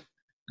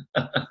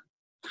 Hare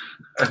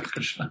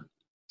Krishna.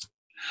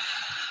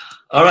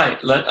 All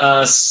right, let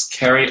us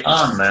carry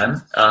on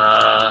then.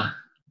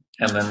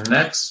 And the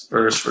next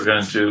verse we're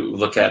going to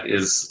look at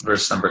is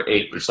verse number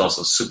 8, which is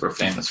also a super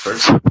famous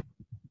verse.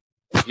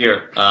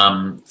 Here,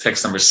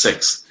 text number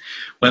 6.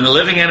 When the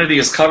living entity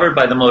is covered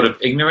by the mode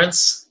of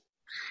ignorance,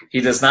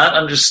 he does not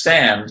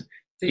understand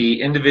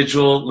the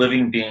individual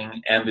living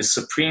being and the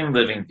supreme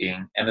living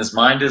being, and his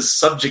mind is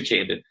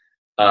subjugated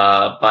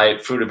by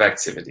fruit of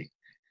activity.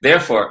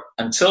 Therefore,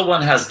 until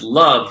one has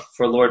love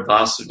for Lord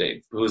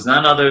Vasudeva, who is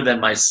none other than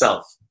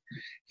myself,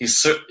 he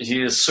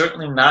is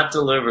certainly not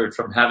delivered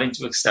from having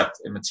to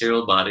accept a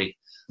material body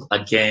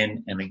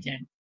again and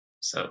again.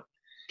 So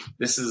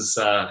this is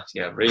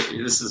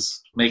this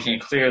is making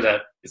it clear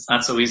that it's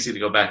not so easy to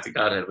go back to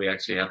Godhead. We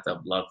actually have to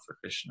have love for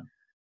Krishna.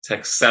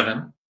 Text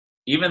 7.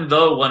 Even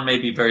though one may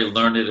be very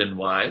learned and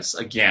wise,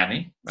 a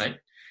jnani, right?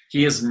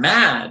 He is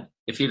mad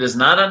if he does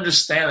not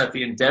understand that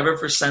the endeavor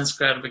for sense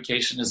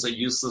gratification is a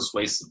useless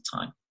waste of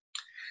time.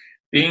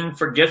 Being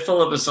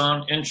forgetful of his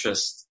own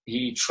interest,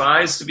 he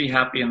tries to be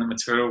happy in the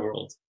material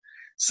world,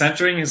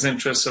 centering his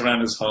interests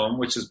around his home,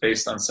 which is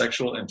based on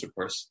sexual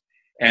intercourse,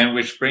 and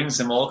which brings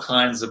him all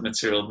kinds of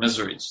material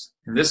miseries.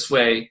 In this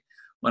way,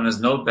 one is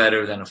no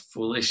better than a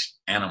foolish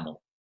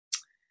animal.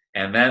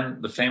 And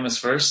then the famous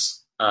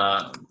verse,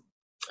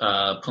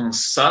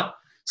 Pungsa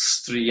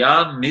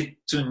striya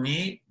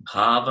mituni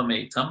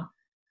bhavametam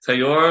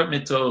tayor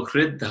mito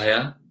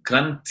hridaya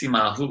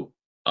grantimahu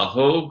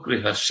aho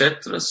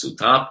grihashetra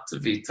sutapta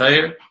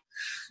vitayr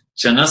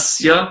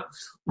janasya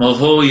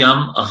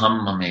mohoyam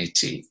aham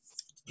mameti.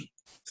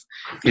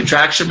 The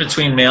attraction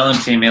between male and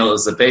female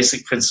is the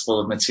basic principle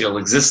of material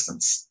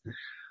existence.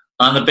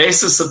 On the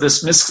basis of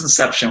this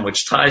misconception,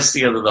 which ties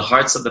together the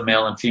hearts of the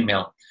male and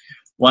female,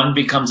 one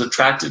becomes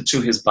attracted to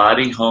his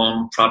body,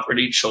 home,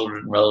 property,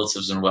 children,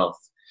 relatives, and wealth.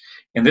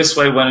 In this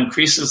way, one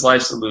increases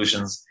life's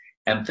illusions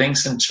and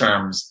thinks in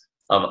terms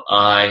of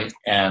I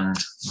and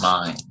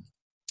mine.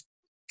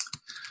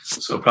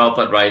 So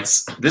Prabhupada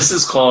writes, this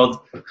is called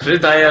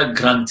Hridaya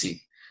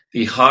Granti,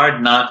 the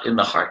hard knot in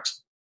the heart.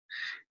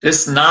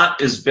 This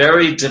knot is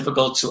very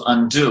difficult to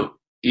undo,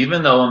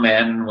 even though a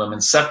man and woman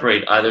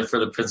separate either for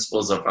the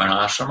principles of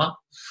varnashrama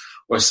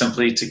or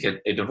simply to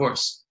get a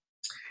divorce.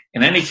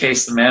 In any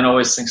case, the man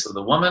always thinks of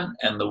the woman,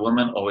 and the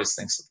woman always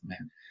thinks of the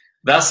man.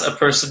 Thus, a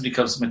person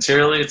becomes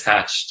materially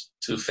attached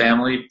to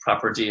family,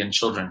 property, and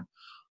children,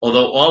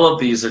 although all of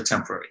these are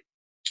temporary.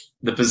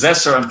 The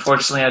possessor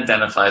unfortunately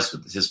identifies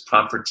with his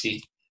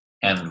property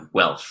and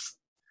wealth.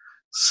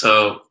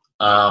 So,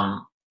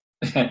 one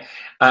thing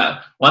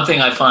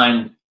I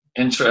find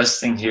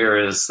interesting here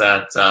is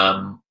that,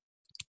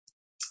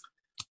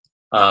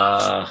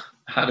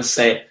 how to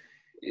say it,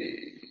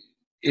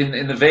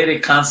 in the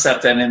Vedic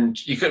concept, and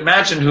you could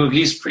imagine who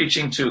he's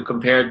preaching to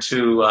compared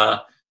to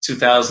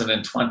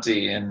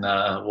 2020 in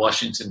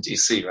Washington,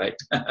 D.C., right?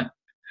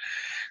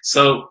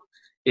 So,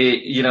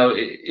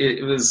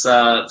 it was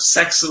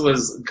sex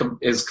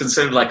is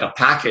considered like a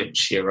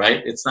package here,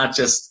 right? It's not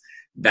just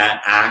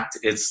that act.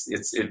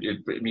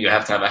 You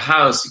have to have a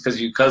house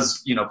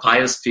because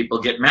pious people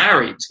get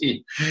married,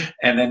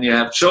 and then you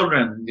have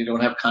children. You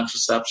don't have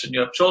contraception. You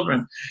have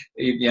children,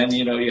 and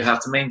you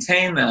have to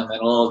maintain them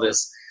and all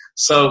this.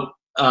 So,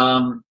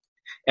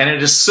 and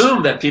it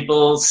assumed that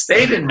people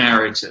stayed in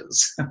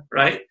marriages,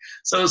 right?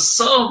 So it's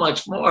so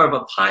much more of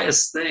a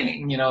pious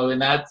thing, in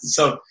that.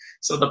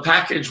 So the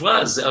package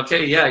was,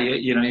 okay, yeah,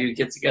 you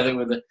get together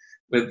with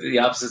the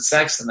opposite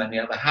sex, and then you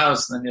have a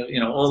house, and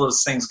then all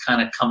those things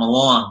kind of come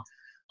along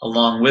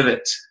with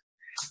it,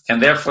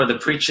 and therefore the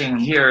preaching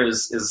here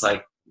is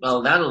like,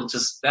 well, that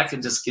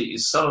can just get you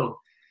so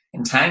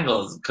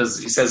entangled, because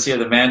he says here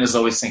the man is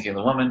always thinking of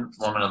the woman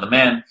of the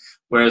man,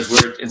 whereas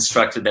we're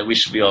instructed that we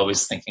should be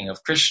always thinking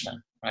of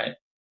Krishna, right?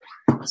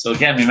 So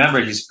again,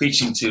 remember, he's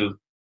preaching to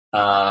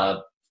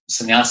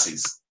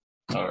sannyasis,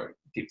 or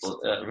people,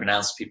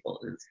 renounced people.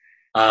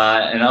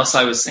 And also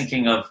I was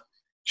thinking of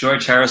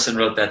George Harrison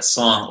wrote that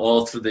song,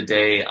 All Through the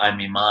Day, I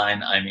Me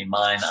Mine, I Me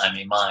Mine, I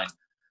Me Mine.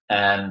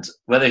 And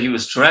whether he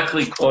was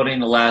directly quoting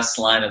the last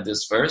line of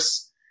this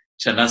verse,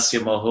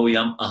 Chanasya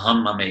Mohoyam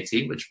Aham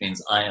Mameti, which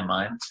means I am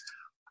mine,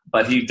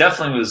 but he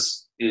definitely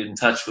was in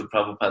touch with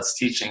Prabhupada's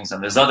teachings,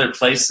 and there's other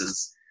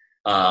places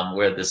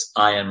where this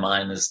I am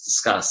mine is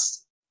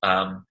discussed.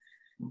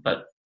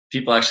 But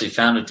people actually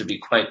found it to be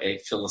quite a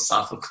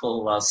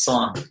philosophical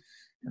song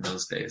in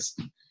those days.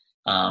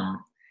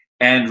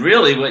 And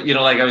really,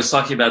 like I was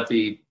talking about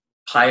the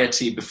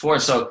piety before.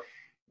 So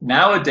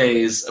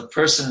nowadays, a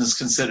person is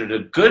considered a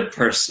good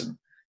person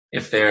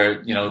if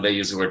they're, they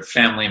use the word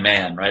family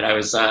man, right? I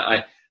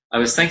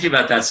was thinking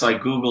about that, so I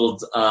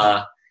Googled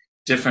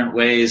different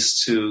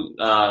ways to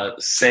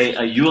say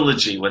a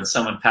eulogy when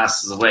someone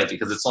passes away,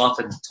 because it's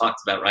often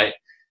talked about, right?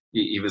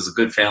 He was a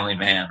good family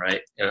man,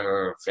 right?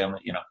 Or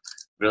family,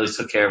 really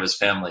took care of his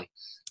family.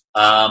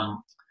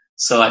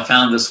 So I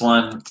found this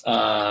one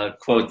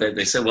quote that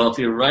they said, well, if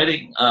you're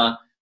writing,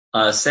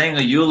 saying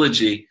a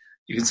eulogy,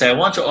 you can say, I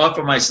want to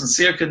offer my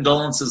sincere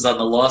condolences on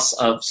the loss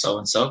of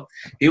so-and-so.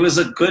 He was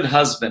a good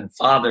husband,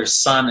 father,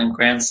 son, and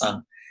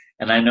grandson,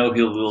 and I know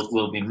he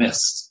will be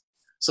missed.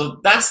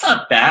 So that's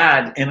not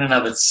bad in and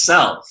of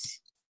itself,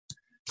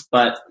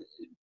 but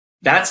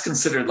that's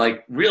considered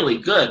like really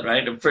good,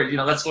 right?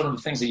 That's one of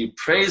the things that you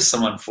praise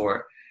someone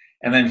for.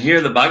 And then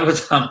here the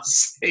Bhagavatam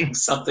is saying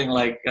something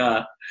like,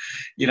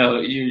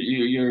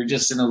 you're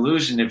just an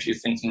illusion if you're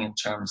thinking in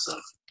terms of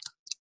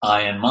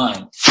I and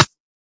mine.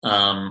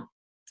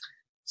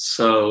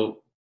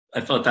 So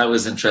I thought that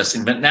was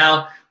interesting. But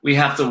now we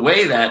have to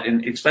weigh that,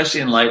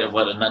 especially in light of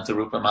what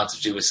Anantarupa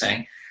Mataji was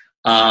saying,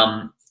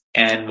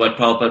 and what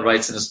Prabhupada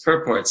writes in his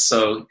purports.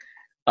 So,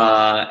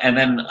 and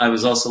then I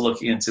was also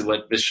looking into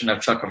what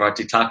Vishwanath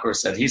Chakravarti Thakur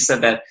said. He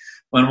said that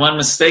when one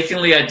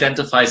mistakenly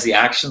identifies the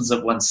actions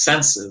of one's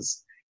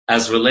senses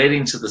as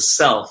relating to the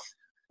self,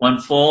 one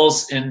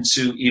falls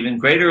into even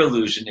greater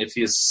illusion if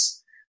he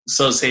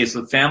associates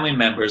with family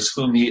members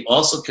whom he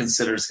also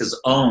considers his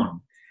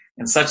own.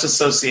 In such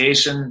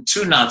association,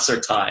 two knots are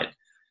tied.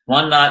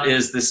 One knot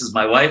is, this is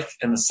my wife,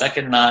 and the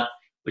second knot,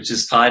 which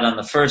is tied on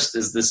the first,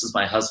 is, this is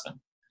my husband.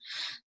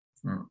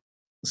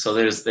 So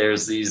there's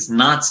these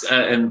knots,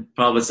 and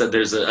Prabhupada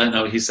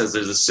said he says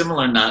there's a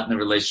similar knot in the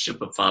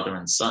relationship of father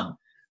and son.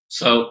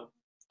 So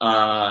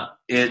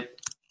it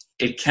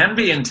can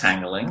be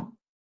entangling,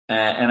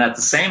 and at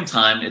the same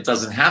time, it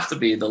doesn't have to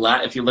be.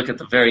 If you look at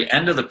the very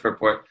end of the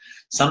purport,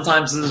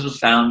 sometimes this is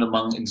found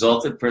among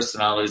exalted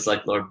personalities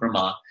like Lord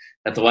Brahma,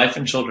 that the wife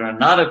and children are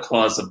not a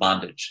cause of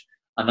bondage.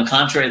 On the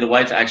contrary, the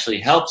wife actually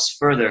helps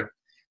further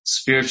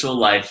spiritual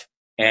life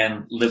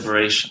and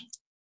liberation.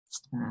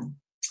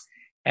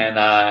 And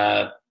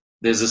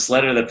there's this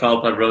letter that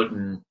Prabhupada wrote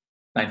in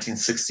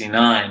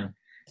 1969,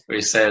 where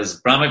he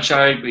says,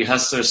 Brahmachari,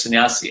 Grihastha, or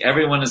Sannyasi,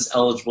 everyone is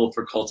eligible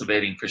for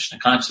cultivating Krishna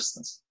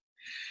consciousness.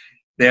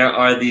 There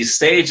are these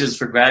stages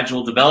for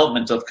gradual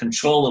development of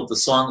control of the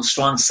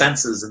strong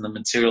senses in the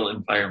material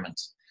environment.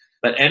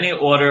 But any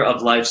order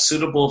of life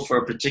suitable for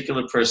a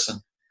particular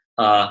person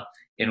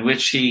in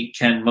which he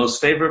can most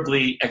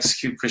favorably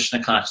execute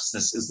Krishna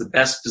consciousness is the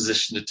best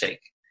position to take.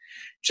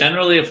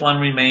 Generally, if one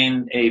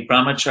remain a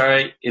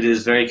brahmachari, it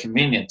is very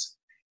convenient,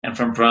 and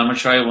from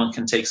brahmachari one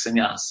can take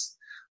sannyas.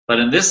 But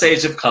in this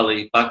age of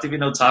Kali,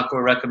 Bhaktivinoda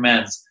Thakur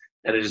recommends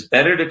that it is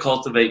better to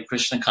cultivate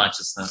Krishna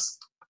consciousness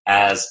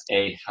as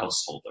a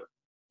householder.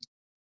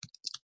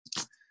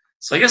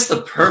 So I guess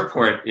the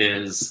purport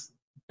is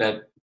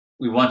that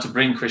we want to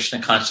bring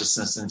Krishna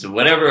consciousness into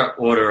whatever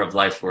order of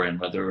life we're in.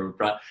 Whether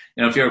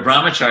if you're a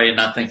brahmachari and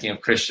not thinking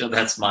of Krishna,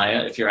 that's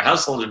Maya. If you're a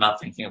householder not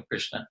thinking of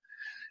Krishna,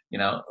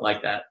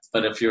 like that.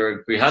 But if you're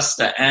a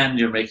grihastha and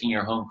you're making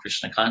your home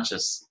Krishna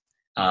conscious,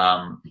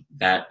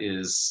 that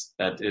is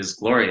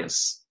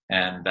glorious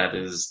and that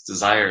is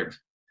desired.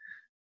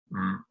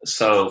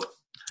 So,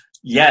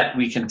 yet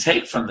we can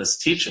take from this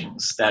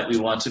teachings that we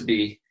want to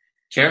be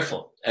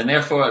careful. And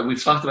therefore,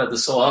 we've talked about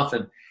this so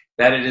often,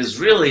 that it is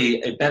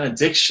really a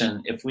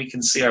benediction if we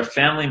can see our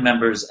family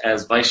members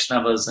as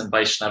Vaishnavas and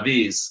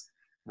Vaishnavis,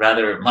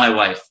 rather my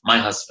wife, my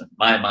husband,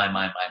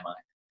 my,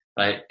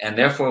 right? And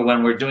therefore,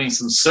 when we're doing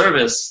some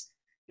service,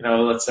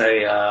 let's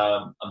say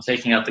I'm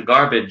taking out the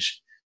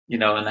garbage, in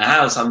the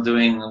house, I'm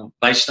doing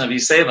Vaishnavi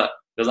Seva,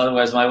 because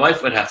otherwise my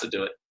wife would have to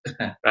do it,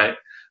 right?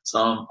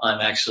 So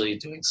I'm actually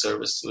doing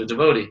service to a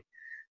devotee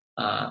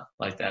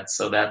like that.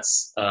 So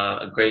that's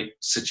a great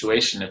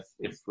situation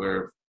if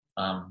we're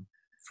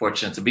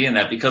fortunate to be in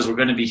that, because we're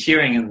going to be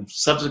hearing in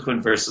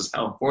subsequent verses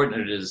how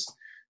important it is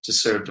to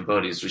serve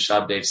devotees.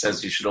 Rishabdev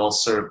says you should all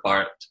serve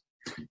Bharat,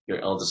 your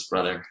eldest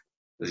brother,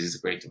 because he's a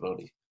great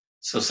devotee.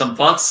 So some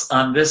thoughts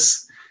on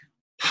this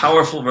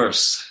powerful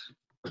verse.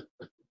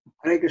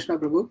 Hare Krishna,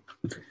 Prabhu.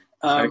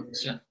 Hare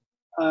Krishna.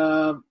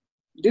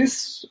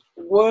 This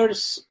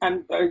verse,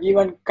 and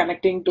even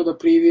connecting to the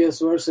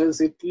previous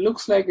verses, it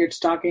looks like it's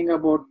talking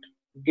about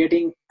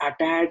getting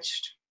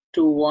attached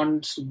to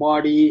one's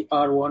body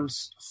or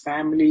one's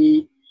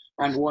family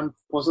and one's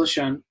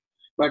possession.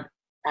 But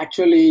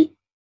actually,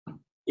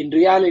 in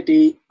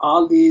reality,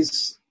 all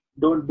these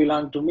don't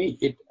belong to me.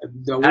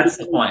 That's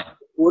the point.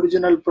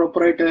 Original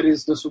proprietor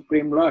is the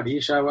Supreme Lord,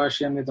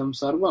 Ishavashyam Idam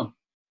Sarvam.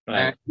 Right.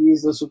 And he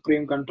is the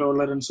supreme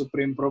controller and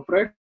supreme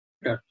proprietor.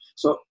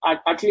 So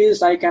at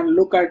least I can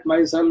look at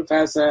myself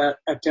as a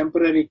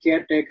temporary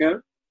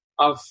caretaker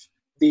of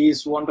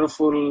these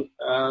wonderful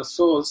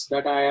souls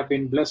that I have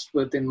been blessed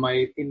with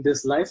in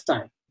this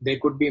lifetime. They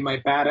could be my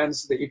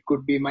parents, it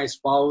could be my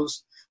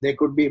spouse, they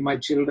could be my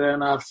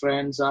children or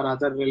friends or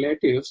other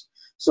relatives.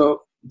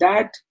 So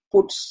that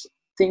puts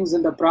things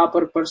in the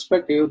proper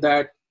perspective,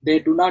 that they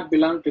do not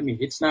belong to me.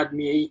 It's not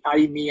me,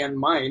 me and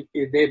mine.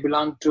 They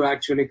belong to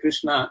actually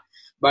Krishna.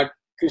 But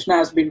Krishna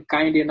has been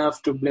kind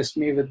enough to bless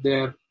me with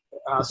their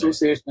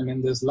association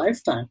in this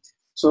lifetime.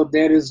 So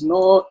there is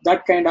no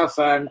that kind of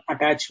an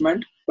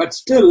attachment. But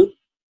still,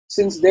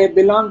 since they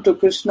belong to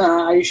Krishna,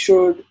 I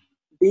should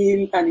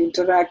deal and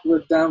interact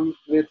with them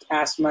with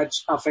as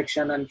much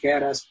affection and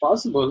care as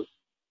possible.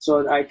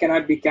 So I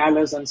cannot be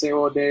callous and say,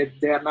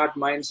 they are not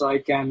mine, so I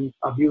can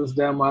abuse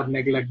them or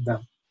neglect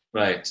them.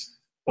 Right.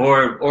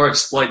 Or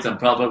exploit them.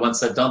 Prabhupada once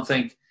said, don't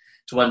think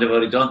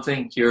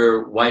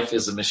your wife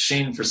is a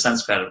machine for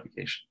sense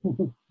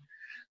gratification.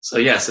 So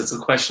yes, it's a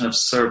question of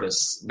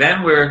service.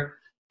 Then we're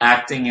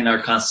acting in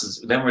our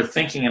then we're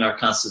thinking in our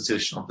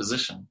constitutional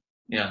position.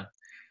 Yeah.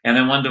 And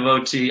then one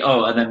devotee,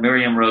 and then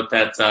Miriam wrote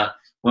that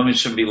women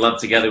should be loved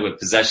together with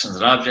possessions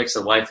and objects.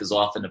 A wife is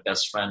often a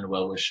best friend,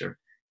 well-wisher,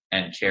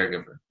 and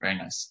caregiver. Very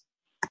nice.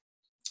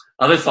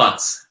 Other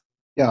thoughts?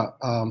 Yeah.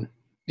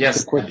 Yes.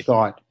 Just a quick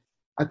thought.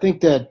 I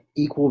think that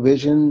equal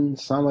vision,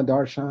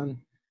 Samadarshan,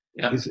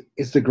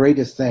 is the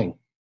greatest thing.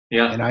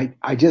 Yeah. And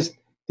I just,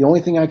 the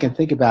only thing I can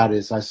think about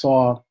is I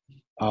saw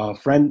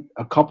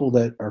a couple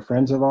that are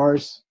friends of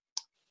ours,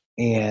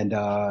 and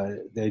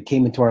they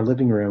came into our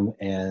living room,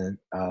 and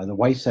the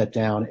wife sat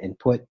down and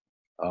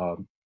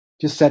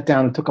sat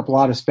down and took up a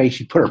lot of space.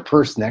 She put her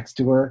purse next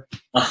to her.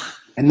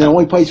 And the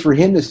only place for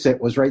him to sit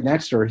was right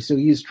next to her. So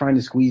he was trying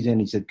to squeeze in.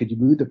 He said, could you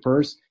move the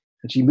purse?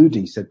 And she moved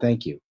it. He said,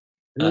 thank you.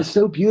 And it was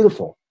so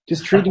beautiful.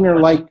 Just treating her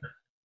like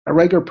a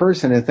regular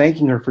person and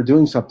thanking her for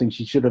doing something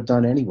she should have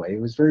done anyway.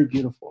 It was very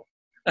beautiful.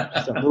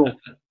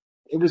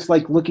 It was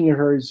like looking at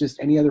her as just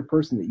any other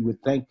person that you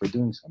would thank for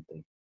doing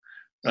something.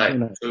 Right.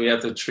 So we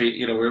have to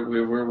treat,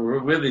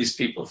 we're with these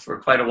people for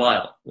quite a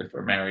while if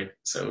we're married.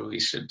 So we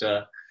should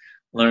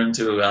learn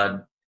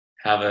to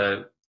have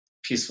a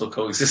peaceful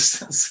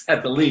coexistence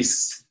at the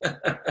least.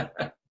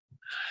 At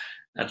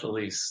the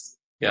least.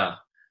 Yeah.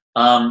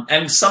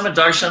 And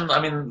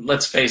Samadarshan,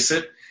 let's face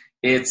it,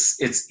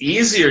 it's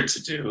easier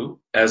to do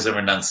as a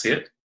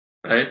renunciate,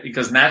 right?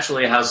 Because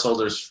naturally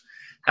householders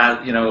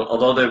have,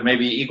 although they're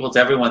maybe equal to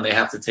everyone, they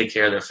have to take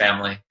care of their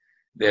family,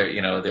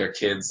 their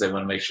kids. They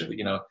want to make sure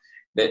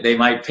that, they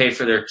might pay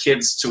for their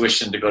kids'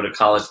 tuition to go to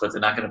college, but they're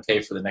not going to pay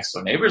for the next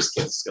door neighbor's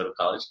kids to go to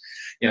college,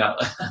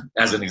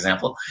 as an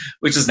example,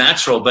 which is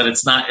natural, but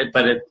it's not,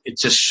 but it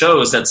just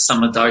shows that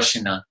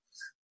Samadarshana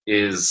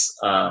is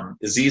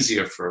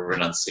easier for a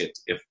renunciate.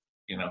 If,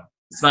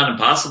 it's not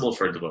impossible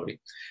for a devotee,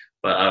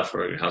 but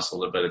for a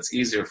householder, but it's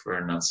easier for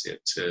a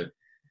renunciate to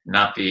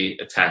not be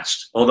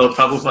attached. Although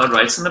Prabhupada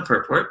writes in the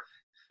purport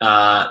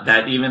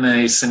that even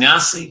a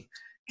sannyasi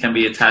can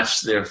be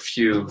attached to their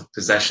few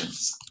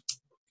possessions.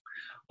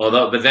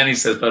 But then he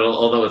says,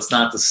 although it's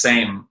not the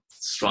same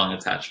strong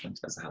attachment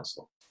as a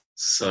household.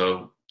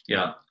 So,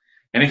 yeah.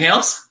 Anything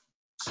else?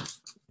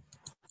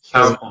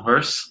 Powerful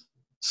verse.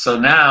 So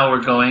now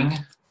we're going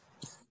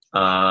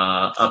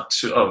up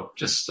to,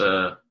 just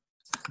a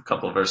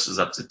couple of verses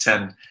up to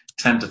 10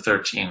 to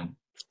 13.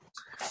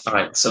 All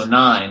right, so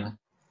 9.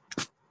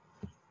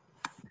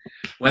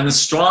 When the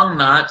strong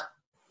knot,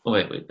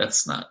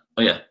 that's not,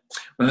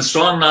 When the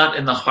strong knot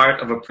in the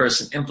heart of a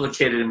person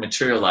implicated in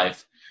material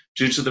life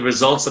due to the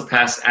results of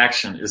past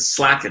action is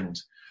slackened,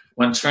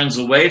 one turns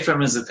away from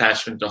his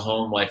attachment to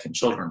home, wife, and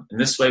children. In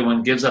this way,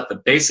 one gives up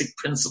the basic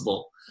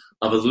principle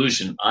of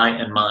illusion, I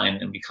and mine,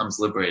 and becomes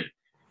liberated.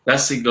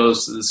 Thus he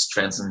goes to this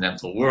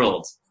transcendental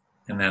world.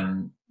 And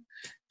then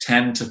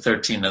 10 to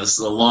 13. Now this is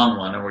a long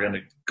one, and we're going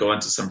to go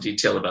into some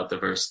detail about the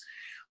verse.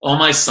 O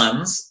my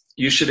sons,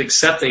 you should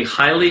accept a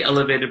highly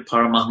elevated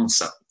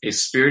Paramahamsa, a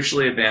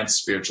spiritually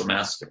advanced spiritual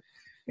master.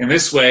 In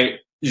this way,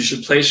 you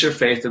should place your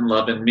faith and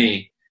love in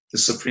me, the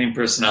Supreme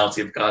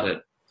Personality of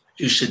Godhead.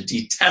 You should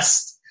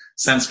detest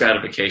sense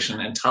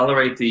gratification and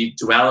tolerate the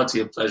duality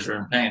of pleasure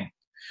and pain,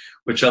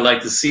 which are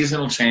like the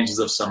seasonal changes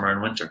of summer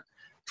and winter.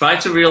 Try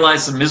to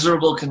realize the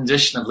miserable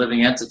condition of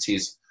living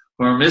entities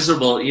who are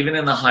miserable even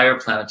in the higher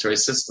planetary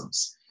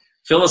systems.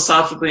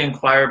 Philosophically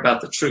inquire about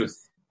the truth.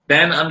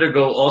 Then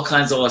undergo all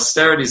kinds of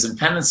austerities and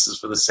penances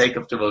for the sake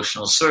of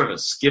devotional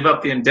service. Give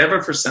up the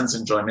endeavor for sense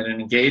enjoyment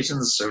and engage in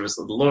the service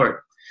of the Lord.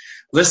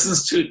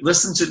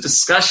 Listen to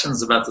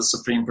discussions about the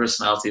Supreme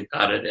Personality of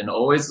Godhead and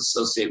always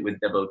associate with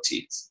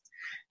devotees.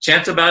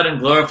 Chant about and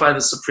glorify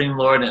the Supreme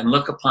Lord and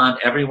look upon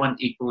everyone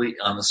equally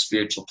on the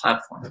spiritual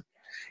platform.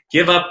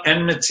 Give up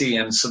enmity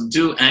and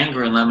subdue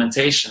anger and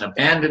lamentation.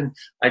 Abandon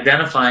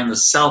identifying the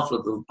self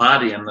with the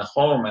body and the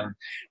home, and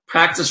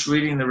practice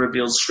reading the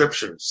revealed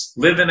scriptures.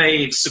 Live in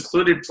a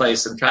secluded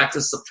place and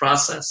practice the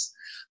process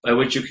by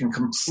which you can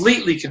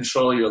completely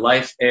control your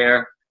life,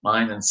 air,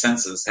 mind, and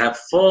senses. Have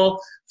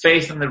full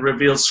faith in the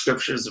revealed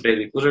scriptures of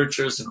Vedic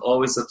literatures and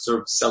always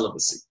observe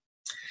celibacy.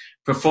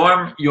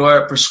 Perform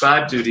your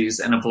prescribed duties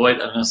and avoid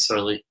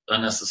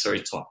unnecessary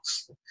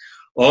talks.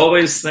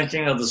 Always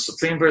thinking of the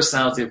Supreme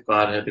Personality of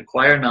Godhead,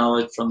 acquire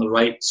knowledge from the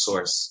right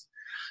source.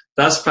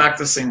 Thus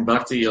practicing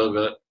Bhakti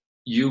Yoga,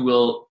 you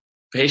will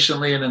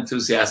patiently and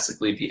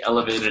enthusiastically be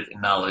elevated in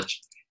knowledge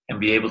and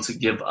be able to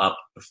give up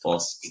the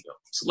false ego.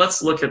 So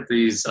let's look at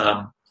these,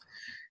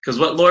 because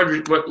what Lord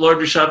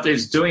Rishabh Dev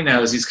is doing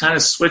now is he's kind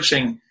of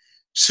switching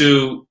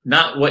to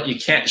not what you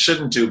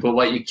shouldn't do, but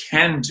what you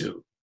can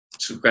do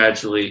to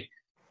gradually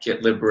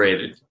get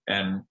liberated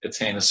and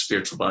attain a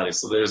spiritual body.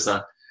 So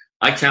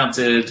I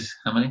counted,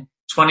 how many?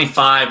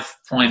 25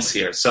 points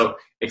here. So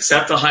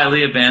accept a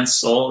highly advanced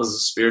soul as a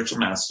spiritual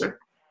master.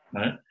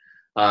 Right?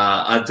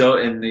 Ado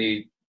in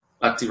the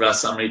Bhakti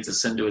Rasamrita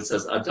Sindhu, it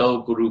says,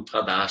 Ado Guru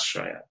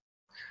Padashraya.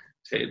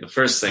 Okay, the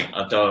first thing,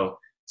 Ado,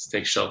 is to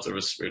take shelter of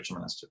a spiritual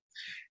master.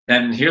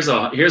 Then here's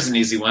an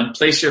easy one.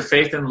 Place your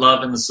faith and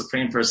love in the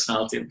Supreme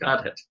Personality of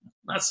Godhead.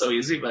 Not so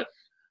easy, but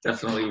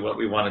definitely what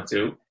we want to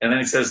do. And then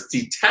he says,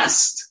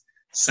 detest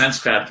sense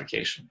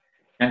gratification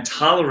and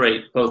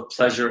tolerate both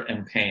pleasure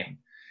and pain.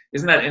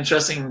 Isn't that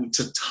interesting,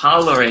 to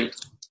tolerate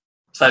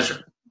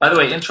pleasure? By the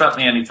way, interrupt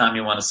me anytime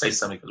you want to say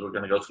something, because we're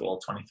going to go through all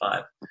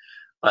 25.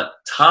 But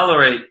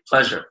tolerate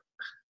pleasure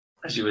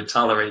as you would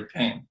tolerate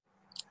pain.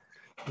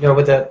 You know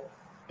what that,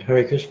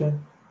 Hare Krishna?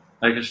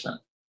 Hare Krishna.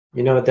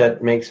 You know what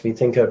that makes me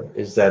think of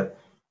is that,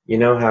 you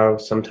know how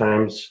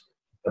sometimes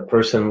a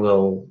person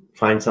will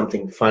find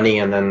something funny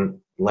and then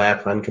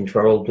laugh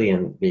uncontrollably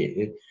and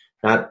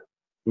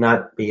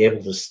not be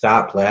able to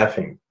stop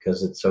laughing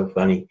because it's so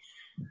funny.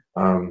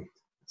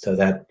 So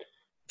that.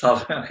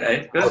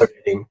 Okay, good.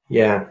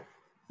 Yeah.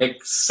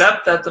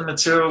 Accept that the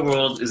material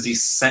world is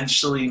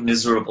essentially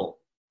miserable.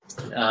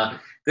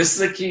 This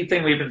is a key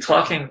thing. We've been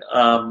talking.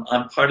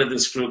 I'm part of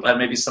this group.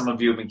 Maybe some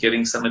of you have been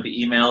getting some of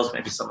the emails.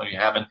 Maybe some of you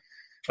haven't,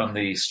 from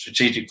the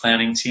strategic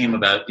planning team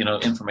about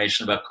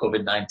information about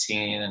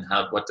COVID-19 and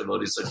what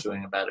devotees are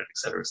doing about it, et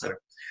cetera, et cetera.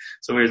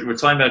 So we're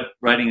talking about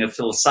writing a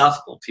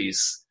philosophical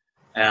piece,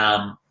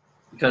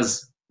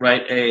 because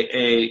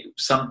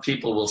some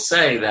people will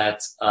say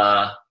that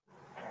how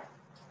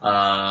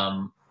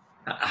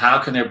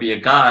can there be a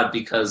God,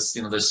 because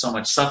there's so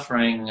much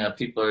suffering.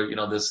 People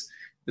are this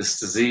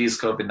disease,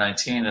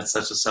 COVID-19, it's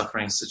such a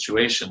suffering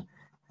situation.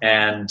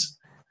 And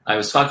I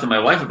was talking to my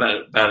wife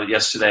about it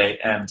yesterday,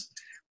 and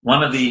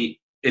when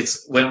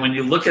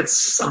you look at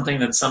something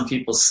that some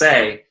people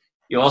say,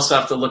 you also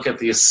have to look at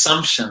the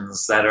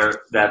assumptions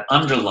that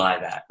underlie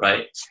that,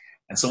 right?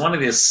 And so one of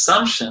the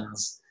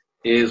assumptions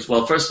is,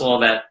 well, first of all,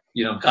 that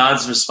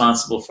God's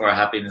responsible for our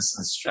happiness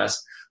and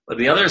stress. But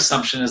the other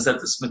assumption is that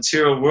this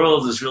material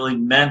world is really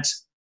meant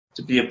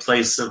to be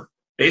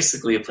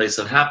basically a place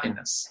of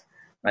happiness,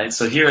 right?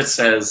 So here it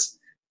says,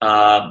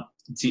 accept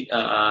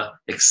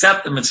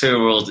the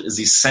material world is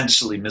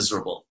essentially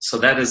miserable. So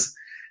that is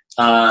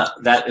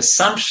that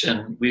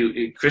assumption.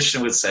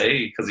 Krishna would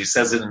say, because he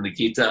says it in the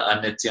Gita,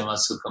 anityam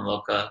sukham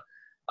loka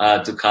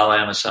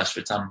dukhalayam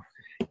shashvatam,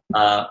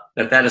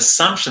 that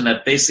assumption,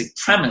 that basic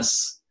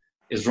premise,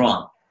 is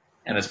wrong.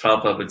 And as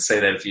Prabhupada would say,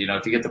 that if you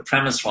get the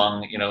premise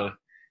wrong,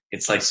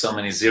 it's like so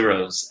many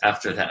zeros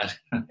after that,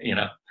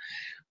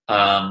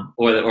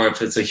 or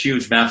if it's a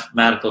huge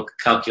mathematical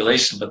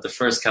calculation, but the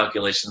first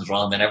calculation is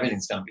wrong, then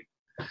everything's going to be.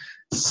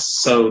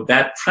 So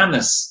that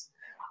premise,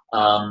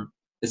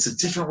 it's a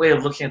different way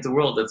of looking at the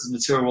world. That the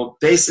material world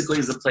basically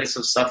is a place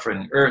of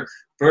suffering,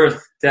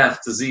 birth, death,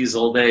 disease,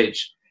 old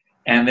age.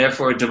 And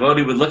therefore a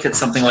devotee would look at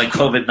something like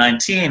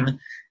COVID-19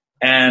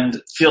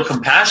 and feel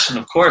compassion,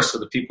 of course, for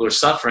the people who are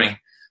suffering,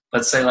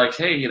 but say like,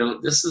 hey,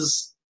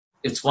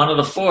 it's one of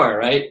the four,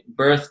 right?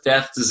 Birth,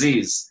 death,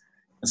 disease.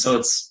 And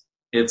so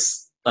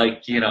it's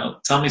like,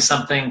 tell me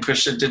something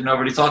Krishna didn't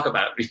already talk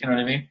about. You know what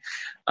I mean?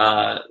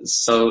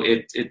 So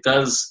it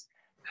does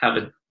have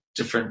a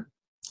different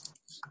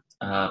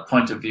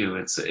point of view.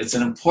 It's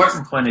an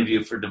important point of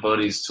view for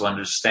devotees to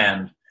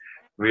understand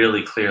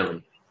really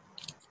clearly.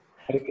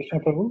 Hare Krishna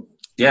Prabhu?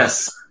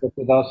 Yes.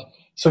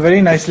 So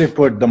very nicely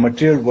put, the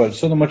material world.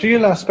 So the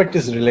material aspect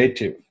is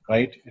relative,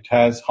 right? It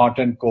has hot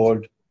and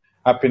cold,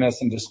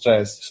 happiness and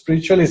distress.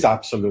 Spiritual is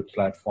absolute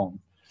platform.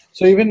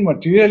 So even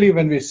materially,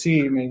 when we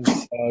see,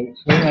 it's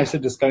very nicely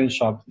described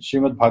in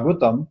Srimad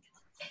Bhagavatam,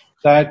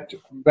 that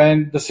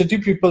when the city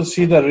people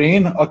see the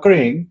rain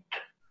occurring,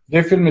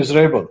 they feel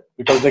miserable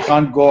because they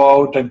can't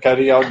go out and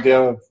carry out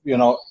their,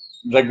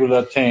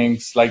 regular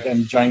things like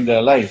enjoying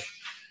their life.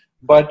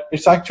 But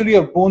it's actually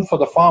a boon for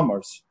the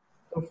farmers.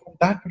 So from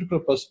that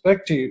particular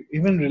perspective,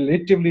 even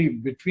relatively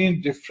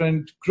between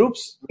different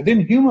groups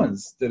within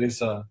humans, there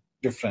is a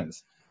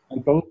difference.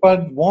 And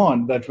Prabhupada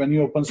warned that when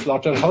you open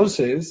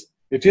slaughterhouses,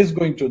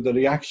 the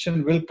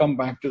reaction will come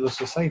back to the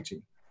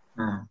society.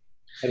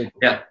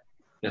 Yeah.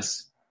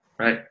 Yes.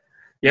 Right.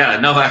 Yeah.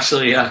 No,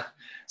 actually,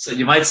 so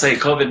you might say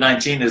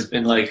COVID-19 has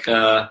been like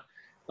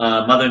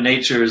Mother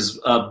Nature's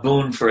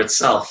boon for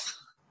itself,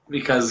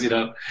 because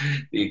the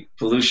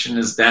pollution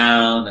is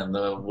down and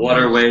the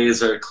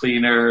waterways are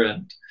cleaner,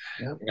 and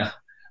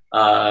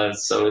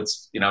so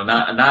it's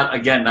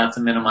not to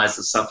minimize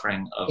the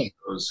suffering of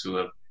those who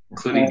have,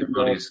 including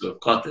devotees who have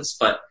caught this,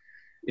 but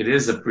it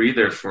is a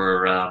breather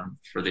for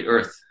the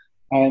earth.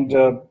 And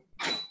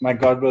my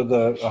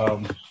godbrother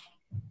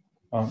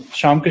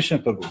Shyam Krishna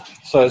Prabhu.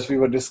 So as we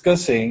were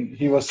discussing,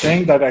 he was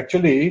saying that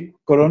actually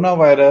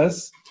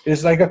coronavirus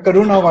is like a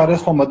Karuna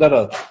virus for Mother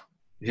Earth.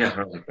 Yeah,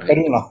 right.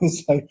 Karuna.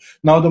 It's like,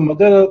 now the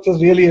Mother Earth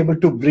is really able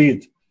to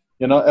breathe.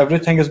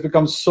 Everything has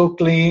become so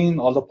clean.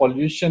 All the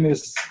pollution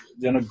is,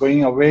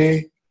 going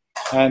away.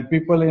 And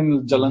people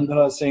in Jalandhar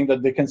are saying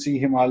that they can see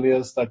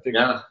Himalayas, that they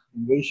can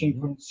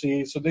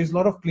see. So there's a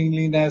lot of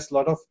cleanliness, a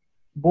lot of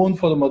boon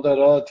for the Mother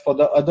Earth. For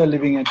the other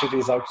living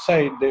entities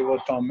outside, they were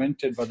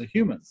tormented by the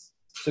humans.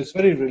 So it's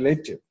very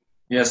relative.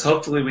 Yes,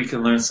 hopefully we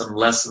can learn some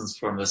lessons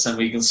from this. And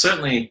we can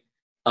certainly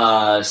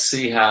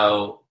see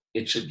how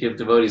it should give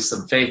devotees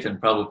some faith in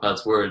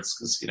Prabhupada's words,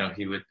 because,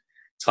 he would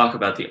talk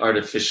about the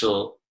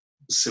artificial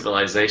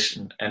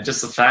civilization and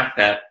just the fact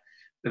that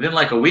within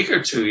like a week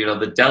or two,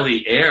 the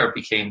Delhi air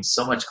became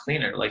so much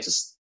cleaner, like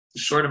just a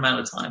short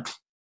amount of time.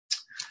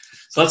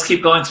 So let's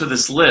keep going through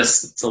this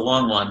list. It's a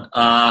long one.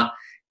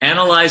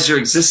 Analyze your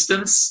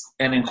existence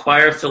and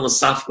inquire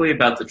philosophically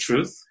about the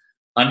truth.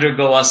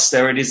 Undergo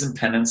austerities and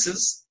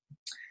penances.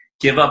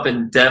 Give up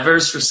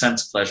endeavors for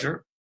sense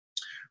pleasure.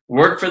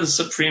 Work for the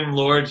Supreme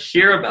Lord.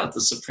 Hear about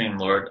the Supreme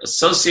Lord.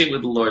 Associate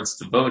with the Lord's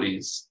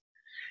devotees.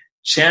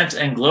 Chant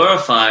and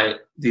glorify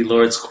the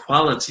Lord's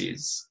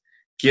qualities.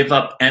 Give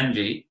up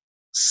envy.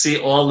 See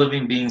all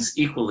living beings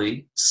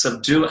equally.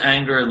 Subdue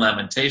anger and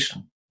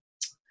lamentation.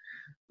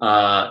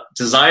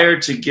 Desire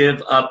to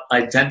give up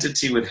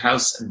identity with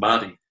house and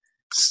body.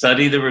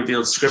 Study the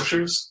revealed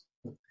scriptures.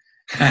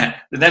 The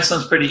next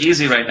one's pretty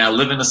easy right now.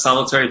 Live in a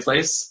solitary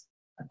place.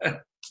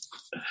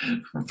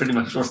 Pretty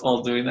much we're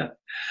all doing that.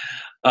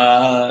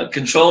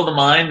 Control the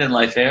mind and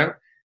life air.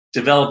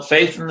 Develop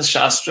faith in the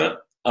Shastra.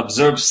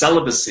 Observe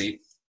celibacy.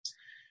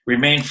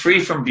 Remain free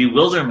from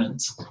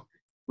bewilderment.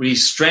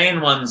 Restrain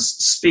one's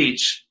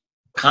speech.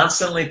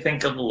 Constantly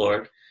think of the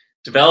Lord.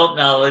 Develop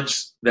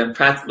knowledge, then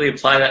practically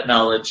apply that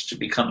knowledge to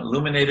become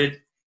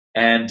illuminated,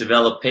 and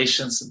develop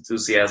patience,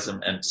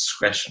 enthusiasm, and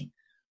discretion.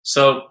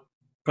 So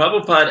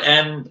Prabhupada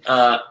and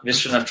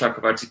Vishwanath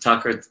Chakravarti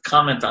Thakur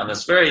comment on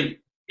this very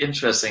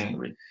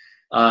interestingly,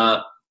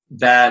 and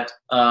Vishwanath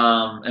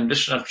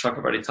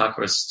Chakravarti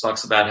Thakur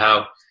talks about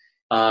how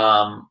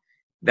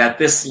that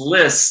this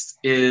list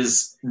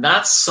is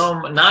not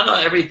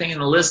everything in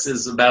the list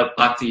is about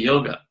bhakti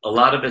yoga. A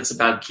lot of it's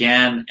about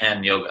gyan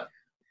and yoga.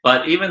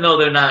 But even though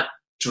they're not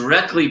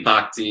directly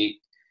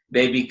bhakti,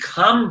 they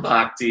become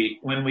bhakti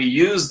when we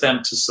use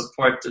them to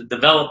support the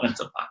development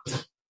of bhakti.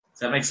 Does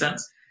that make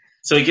sense?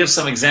 So he gives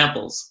some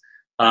examples.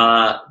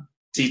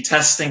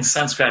 Detesting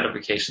sense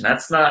gratification.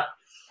 That's not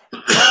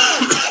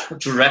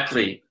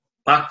directly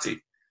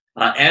bhakti.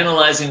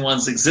 Analyzing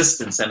one's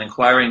existence and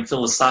inquiring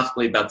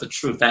philosophically about the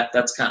truth.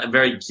 That's kind of a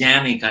very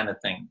jnani kind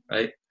of thing,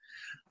 right?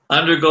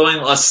 Undergoing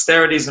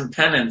austerities and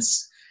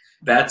penance.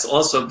 That's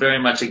also very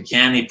much a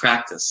jnani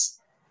practice.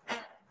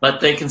 But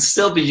they can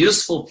still be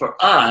useful for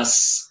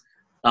us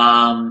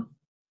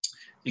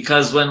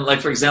because when,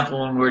 like for example,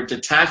 when we're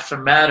detached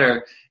from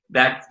matter,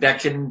 that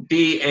can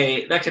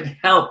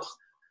help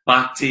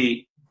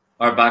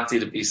our bhakti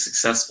to be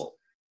successful.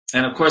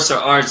 And of course, there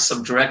are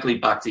some directly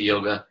bhakti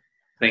yoga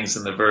things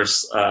in the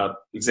verse,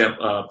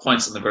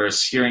 points in the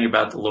verse: hearing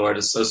about the Lord,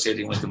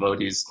 associating with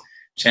devotees,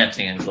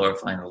 chanting and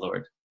glorifying the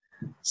Lord.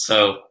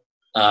 So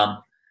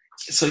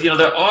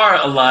there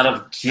are a lot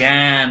of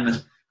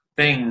gyan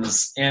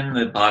things in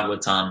the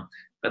Bhagavatam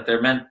that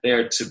they're meant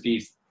there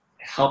to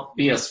help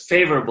be us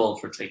favorable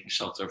for taking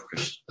shelter of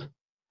Krishna.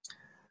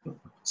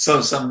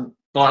 So some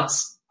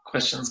thoughts,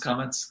 questions,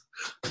 comments?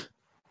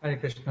 Hare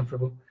Krishna,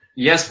 Prabhu.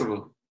 Yes,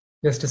 Prabhu.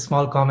 Just a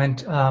small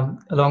comment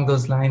along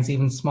those lines.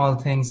 Even small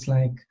things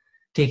like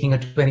taking a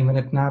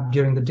 20-minute nap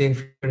during the day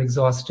if you're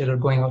exhausted, or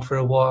going out for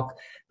a walk,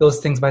 those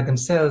things by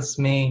themselves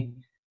may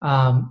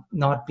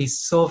not be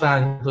so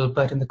valuable,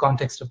 but in the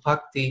context of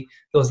bhakti,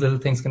 those little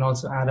things can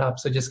also add up.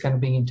 So just kind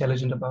of being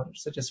intelligent about it.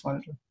 So just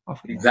wanted to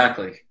offer that.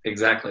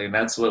 Exactly. And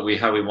that's how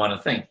we want to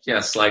think.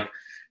 Yes, like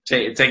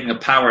taking a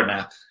power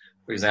nap,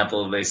 for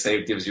example, they say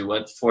it gives you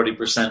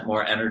 40%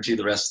 more energy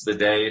the rest of the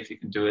day if you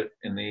can do it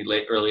in the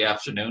early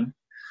afternoon.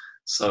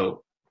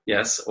 So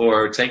yes,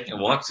 or taking a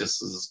walk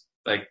just is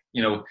like,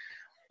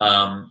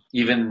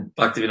 even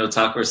Bhaktivinoda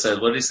Thakur said,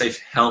 what did he say?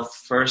 Health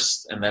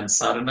first and then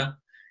sadhana?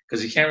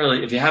 Because you can't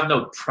really, if you have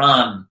no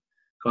pran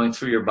going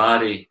through your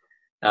body,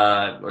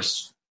 or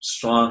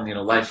strong,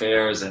 life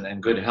airs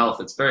and good health,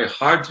 it's very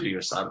hard to do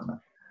your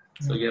sadhana.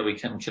 So yeah, we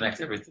can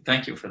connect everything.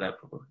 Thank you for that,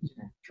 Prabhu.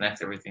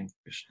 Connect everything to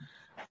Krishna.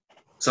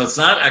 So it's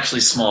not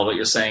actually small what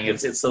you're saying.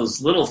 It's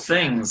those little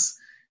things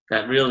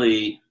that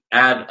really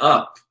add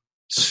up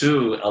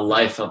to a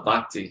life of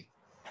bhakti.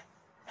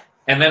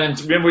 And then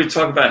remember we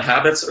talked about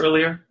habits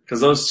earlier? Because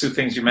those two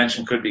things you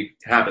mentioned could be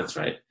habits,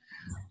 right?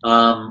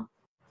 What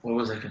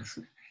was I going to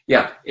say?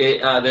 Yeah,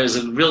 there's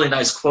a really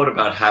nice quote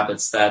about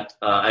habits that,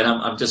 and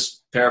I'm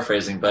just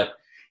paraphrasing, but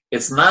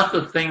it's not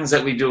the things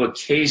that we do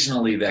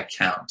occasionally that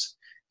count.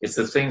 It's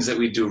the things that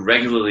we do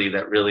regularly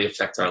that really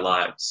affect our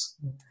lives,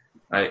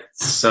 right?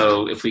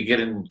 So if we get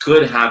in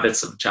good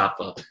habits of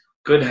japa,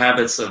 good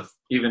habits of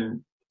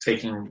even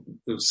taking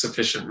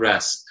sufficient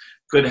rest,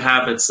 good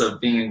habits of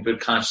being in good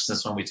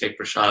consciousness when we take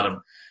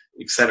prasadam,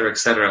 et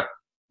cetera,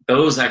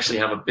 those actually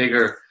have a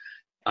bigger,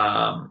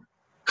 a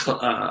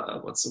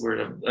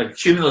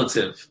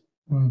cumulative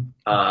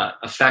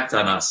effect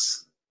on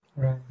us.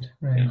 Right.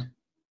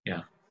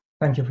 Yeah.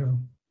 Thank you, Prabhu.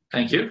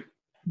 Thank you.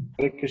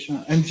 Hare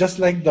Krishna. And just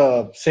like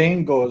the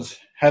saying goes,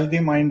 healthy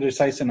mind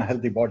resides in a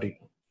healthy body.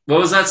 What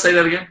was that? Say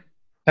that again.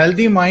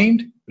 Healthy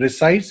mind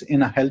resides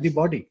in a healthy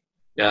body.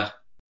 Yeah.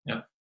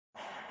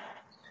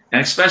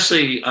 And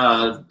especially,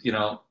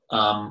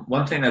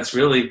 one thing that's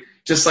really,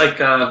 just like,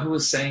 who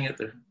was saying it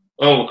there?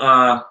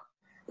 Nila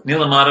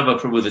Madhava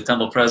Prabhu, the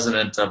temple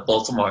president of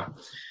Baltimore.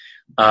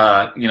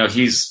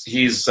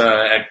 He's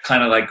at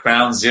kind of like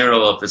ground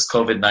zero of this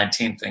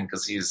COVID-19 thing,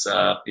 because he's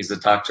a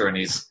doctor, and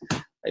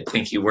I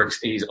think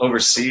he's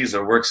overseas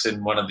or works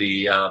in one of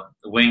the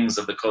wings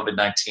of the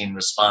COVID-19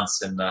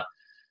 response in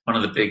one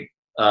of the big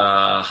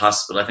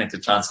hospitals, I think the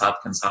Johns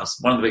Hopkins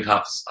Hospital, one of the big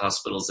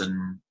hospitals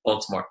in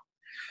Baltimore.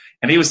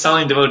 And he was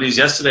telling devotees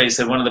yesterday, he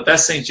said, one of the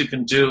best things you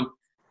can do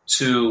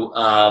to,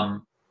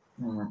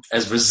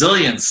 as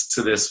resilience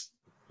to this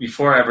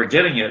before ever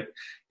getting it,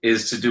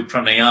 is to do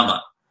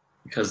pranayama,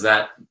 because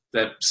that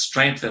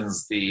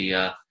strengthens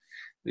the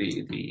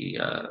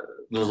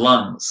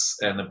lungs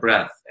and the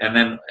breath.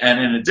 And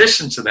in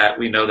addition to that,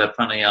 we know that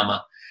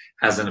pranayama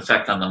has an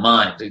effect on the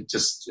mind.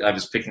 I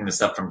was picking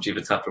this up from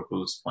Jiva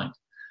Prabhu's point.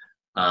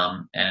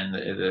 And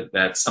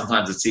that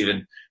sometimes it's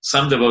even,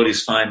 some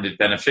devotees find it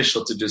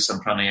beneficial to do some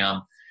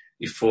pranayama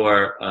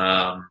before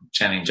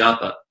chanting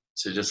japa,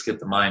 to just get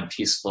the mind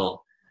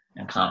peaceful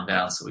and calm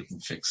down so we can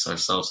fix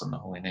ourselves on the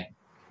holy name.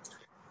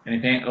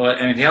 Anything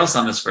else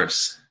on this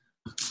verse?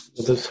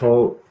 This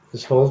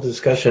whole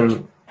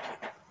discussion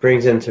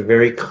brings into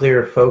very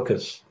clear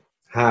focus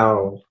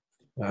how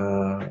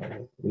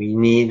we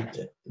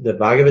need the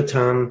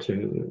Bhagavatam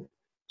to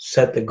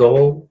set the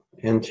goal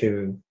and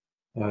to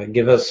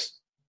give us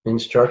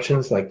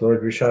instructions like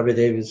Lord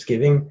Rishabhadev is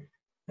giving,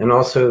 and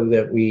also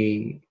that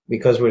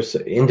because we're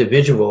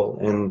individual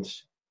and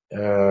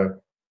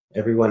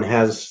everyone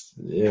has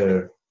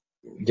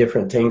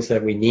different things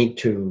that we need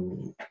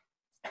to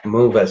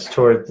move us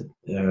toward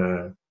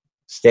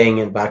staying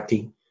in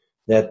bhakti,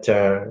 that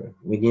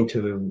we need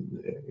to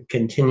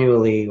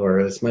continually, or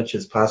as much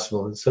as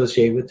possible,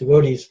 associate with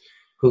devotees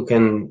who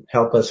can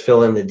help us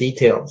fill in the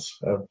details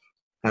of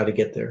how to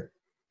get there.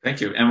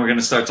 Thank you. And we're going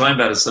to start talking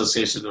about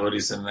association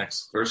devotees in the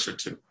next verse or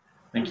two.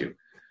 Thank you.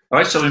 All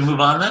right, shall we move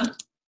on then?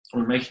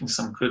 We're making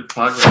some good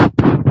progress.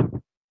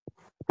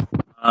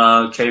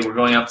 Okay, we're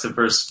going up to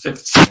verse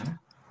 15.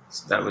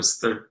 So that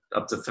was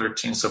up to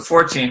 13. So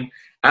 14.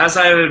 As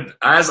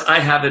I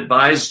have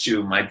advised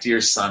you, my dear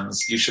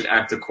sons, you should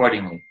act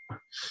accordingly.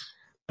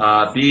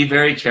 Be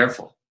very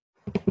careful.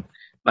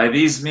 By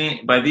these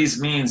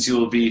means, you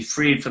will be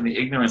freed from the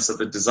ignorance of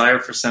the desire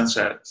for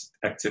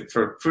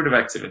for fruitive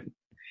activity,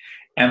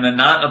 and the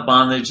knot of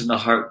bondage in the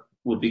heart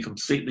will be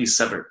completely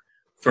severed.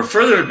 For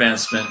further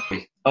advancement,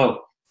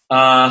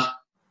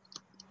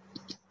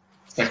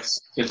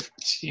 text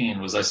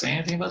 15. Was I saying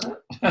anything about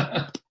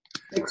that?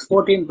 Text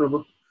 14,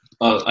 Prabhu.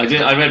 Oh, I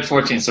did. I read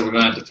 14, so we're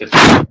going on to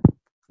 15.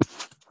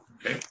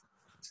 Okay.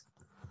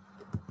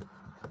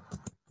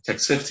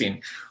 Text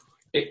 15.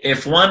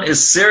 If one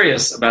is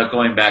serious about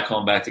going back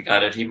to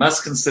Godhead, he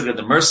must consider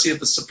the mercy of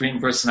the Supreme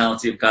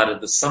Personality of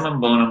Godhead the summum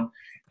bonum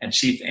and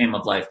chief aim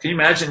of life. Can you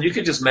imagine? You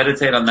could just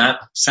meditate on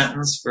that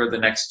sentence for the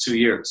next 2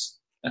 years.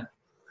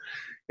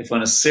 If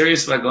one is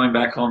serious about going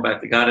back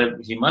to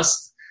Godhead, he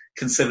must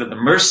consider the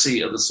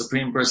mercy of the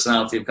Supreme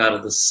Personality of God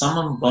as the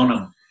summum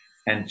bonum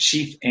and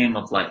chief aim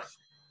of life.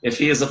 If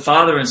he is a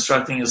father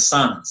instructing his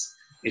sons,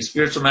 a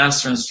spiritual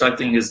master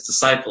instructing his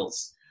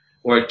disciples,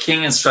 or a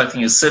king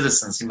instructing his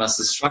citizens, he must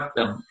instruct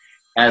them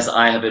as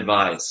I have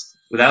advised.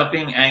 Without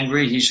being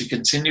angry, he should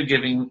continue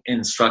giving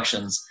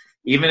instructions,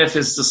 even if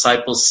his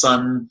disciple's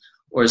son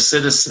or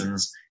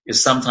citizens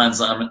is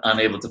sometimes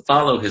unable to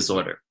follow his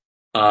order.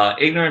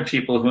 Ignorant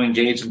people who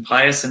engage in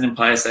pious and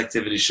impious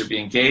activities should be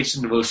engaged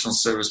in devotional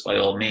service by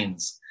all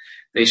means.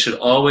 They should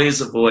always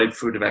avoid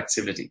fruitive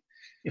activity.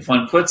 If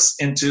one puts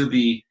into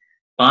the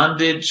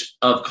bondage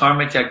of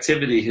karmic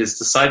activity his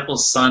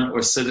disciple's son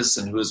or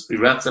citizen who is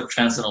bereft of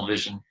transcendental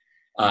vision,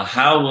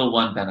 how will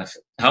one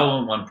benefit? How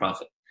will one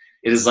profit?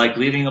 It is like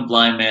leading a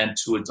blind man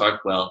to a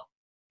dark well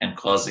and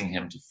causing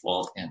him to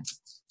fall in.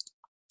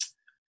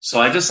 So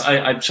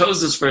I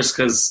chose this verse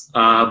because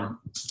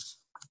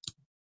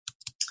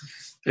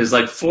there's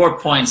like 4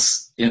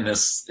 points in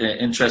this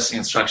interesting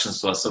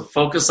instructions to us. So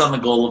focus on the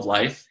goal of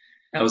life.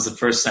 That was the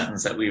first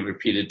sentence that we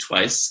repeated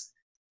twice.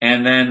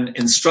 And then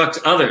instruct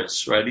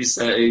others, right? He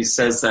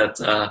says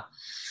that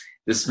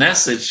this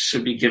message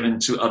should be given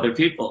to other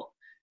people.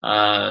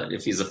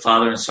 If he's a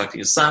father instructing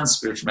his sons,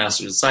 spiritual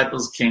master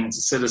disciples,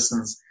 kings,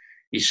 citizens,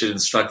 he should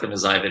instruct them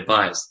as I've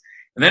advised.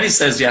 And then he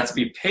says you have to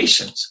be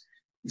patient.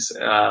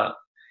 So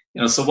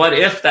what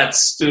if that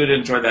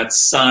student or that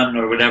son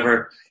or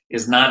whatever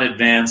is not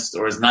advanced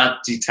or is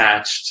not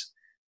detached,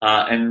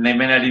 and they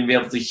may not even be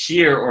able to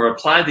hear or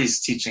apply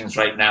these teachings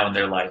right now in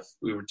their life?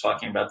 We were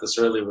talking about this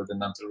earlier with the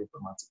Nantarupa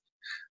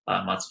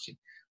Mataji.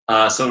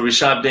 So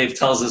Rishabh Dev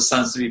tells his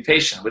sons to be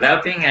patient.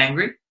 Without being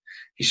angry,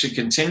 he should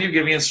continue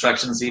giving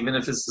instructions even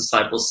if his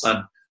disciple's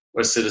son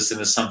or citizen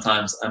is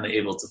sometimes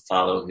unable to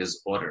follow his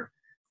order.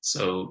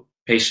 So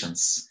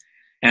patience.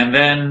 And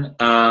then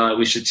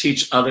we should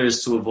teach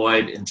others to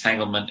avoid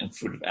entanglement in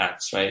fruitive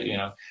acts, right?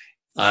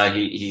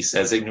 He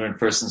says ignorant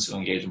persons who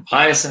engage in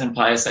pious and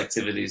impious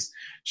activities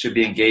should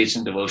be engaged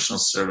in devotional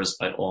service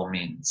by all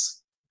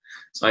means.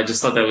 So I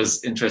just thought that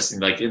was interesting.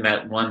 Like in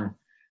that one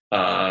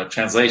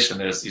translation,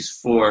 there's these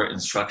 4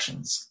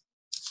 instructions.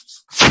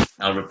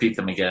 I'll repeat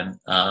them again.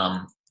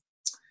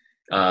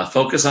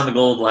 Focus on the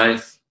goal of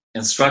life,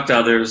 instruct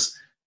others,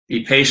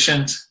 be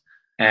patient,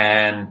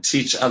 and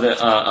teach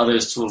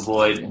others to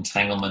avoid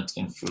entanglement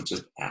in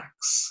fruitive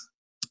acts.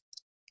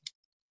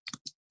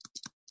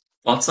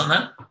 Thoughts on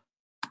that?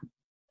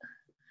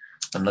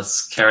 And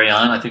let's carry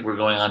on. I think we're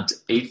going on to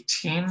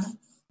 18.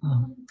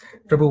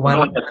 Prabhu,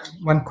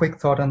 one quick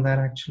thought on that,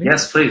 actually.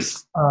 Yes,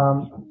 please.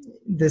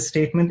 This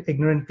statement,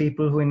 ignorant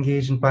people who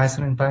engage in pious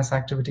and impious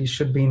activities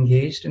should be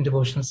engaged in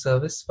devotional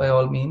service by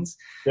all means.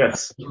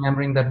 Yes.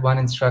 Remembering that one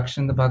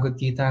instruction, the Bhagavad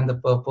Gita and the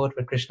purport,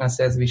 where Krishna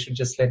says we should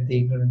just let the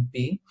ignorant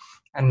be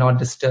and not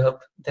disturb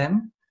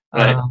them.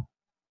 Right.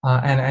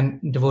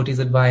 And devotees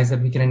advise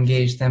that we can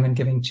engage them in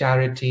giving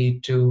charity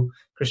to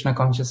Krishna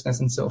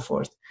consciousness and so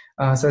forth.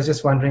 So I was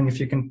just wondering if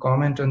you can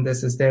comment on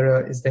this. Is there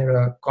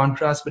a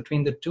contrast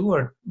between the two,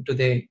 or do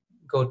they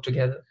go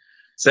together?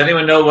 Does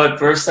anyone know what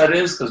verse that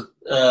is? Because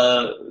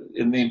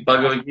in the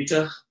Bhagavad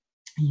Gita?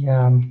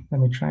 Yeah, let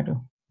me try to.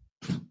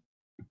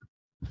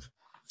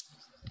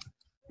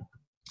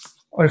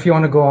 Or if you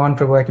want to go on,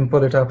 Prabhu, I can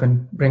pull it up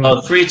and bring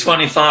it.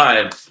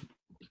 325.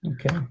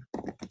 Okay.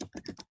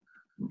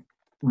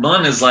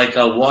 One is like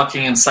a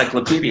walking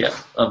encyclopedia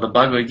of the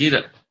Bhagavad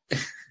Gita.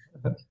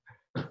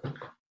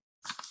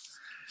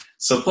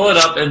 So pull it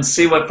up and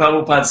see what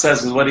Prabhupada says,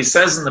 because what he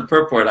says in the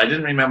purport, I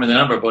didn't remember the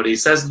number, but what he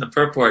says in the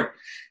purport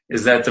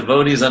is that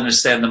devotees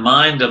understand the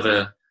mind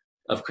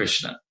of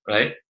Krishna,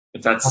 right?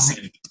 If that's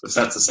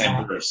the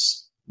same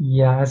verse.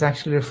 Yeah, I was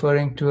actually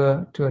referring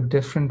to a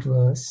different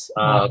verse.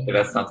 Okay,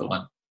 that's not the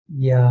one.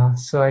 Yeah,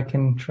 so I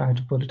can try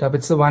to pull it up.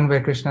 It's the one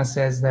where Krishna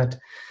says that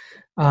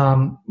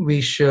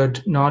we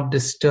should not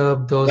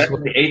disturb those. That's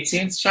the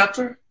 18th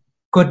chapter?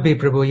 Could be,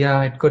 Prabhu.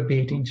 Yeah, it could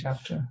be 18th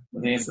chapter. I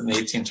think it's in the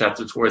 18th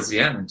chapter towards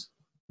the end.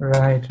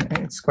 Right,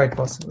 it's quite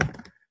possible.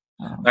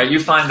 All right, you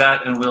find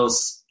that and we'll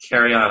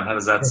carry on. How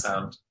does that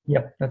sound?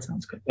 Yep, that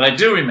sounds good. But I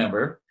do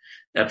remember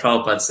that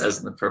Prabhupada says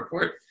in the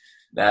purport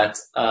that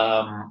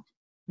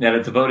that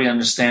a devotee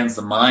understands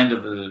the mind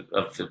of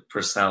the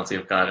personality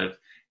of Godhead,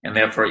 and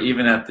therefore,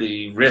 even at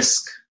the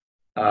risk,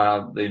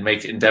 they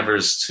make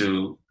endeavors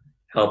to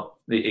help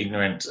the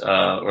ignorant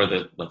or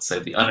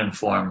the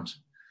uninformed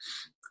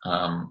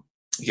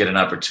get an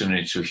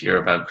opportunity to hear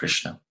about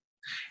Krishna.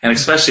 And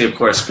especially, of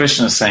course,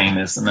 Krishna is saying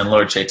this, and then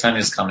Lord Chaitanya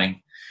is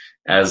coming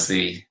as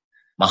the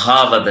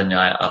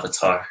Mahavadanyaya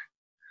avatar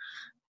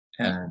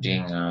and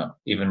being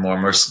even more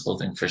merciful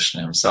than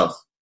Krishna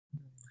himself.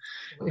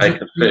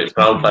 Like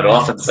Prabhupada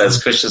often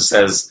says, Krishna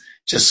says,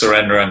 just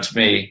surrender unto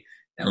me,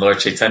 and Lord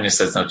Chaitanya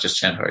says, no, just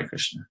chant Hare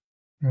Krishna.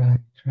 Right.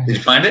 Did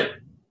you find it?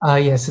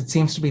 Yes, it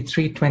seems to be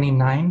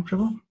 329,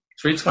 Prabhu.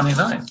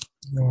 329.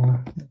 Yeah.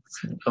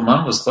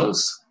 Kaman was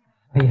close.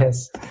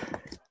 Yes.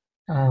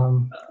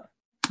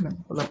 Let me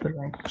pull up the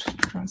right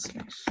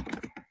translation.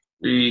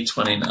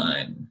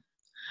 329.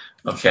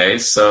 Okay,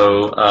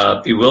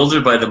 so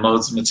bewildered by the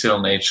modes of material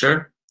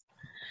nature,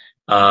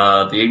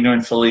 The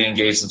ignorant fully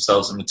engage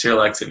themselves in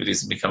material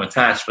activities and become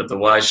attached, but the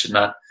wise should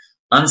not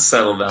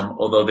unsettle them,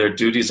 although their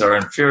duties are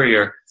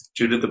inferior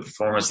due to the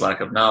performer's lack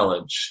of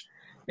knowledge.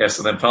 Yeah,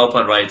 so then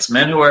Prabhupada writes,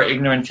 men who are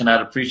ignorant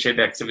cannot appreciate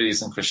the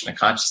activities in Krishna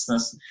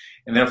consciousness,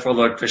 and therefore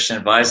Lord Krishna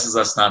advises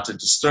us not to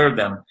disturb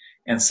them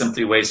and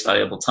simply waste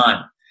valuable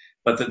time.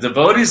 But the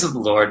devotees of the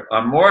Lord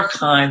are more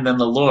kind than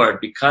the Lord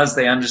because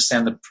they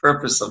understand the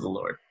purpose of the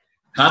Lord.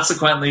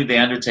 Consequently, they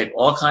undertake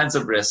all kinds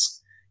of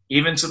risks,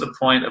 even to the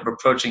point of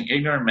approaching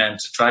ignorant men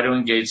to try to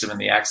engage them in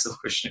the acts of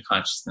Krishna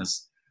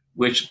consciousness,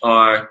 which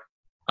are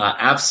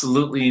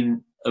absolutely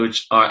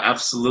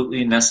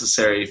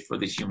necessary for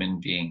the human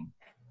being.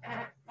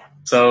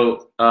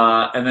 So,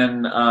 and then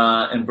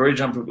in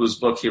Burijan Prabhu's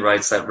book, he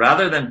writes that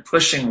rather than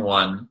pushing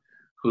one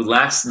who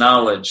lacks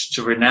knowledge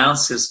to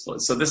renounce his...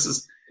 So this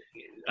is...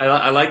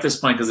 I like this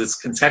point because it's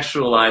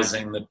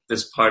contextualizing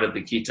this part of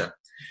the Gita.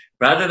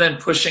 Rather than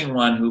pushing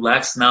one who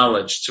lacks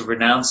knowledge to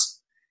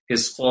renounce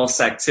his false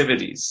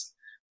activities,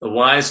 the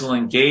wise will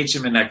engage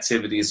him in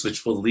activities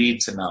which will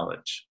lead to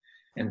knowledge.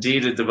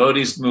 Indeed, a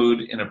devotee's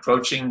mood in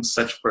approaching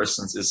such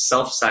persons is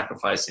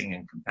self-sacrificing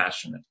and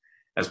compassionate,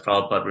 as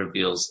Prabhupada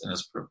reveals in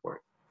his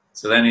purport.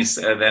 So then at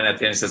the end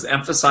he says,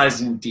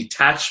 emphasizing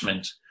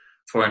detachment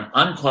for an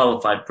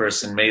unqualified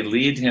person may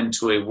lead him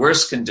to a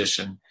worse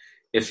condition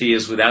if he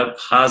is without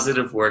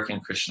positive work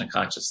in Krishna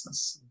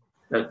consciousness.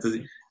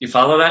 You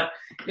follow that?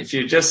 If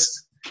you're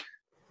just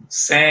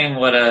saying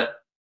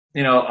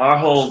our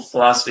whole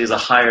philosophy is a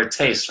higher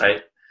taste,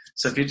 right?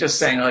 So if you're just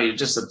saying, you're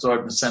just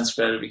absorbed in sense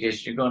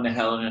gratification, you're going to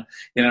hell,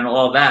 and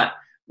all that,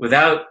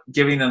 without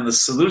giving them the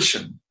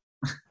solution,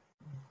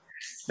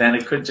 then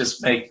it could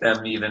just make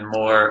them even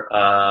more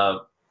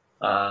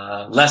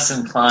less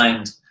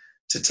inclined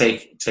to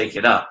take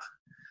it up.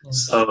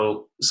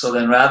 Mm-hmm. So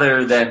then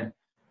rather than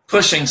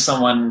pushing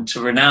someone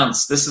to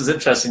renounce, this is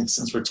interesting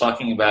since we're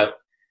talking about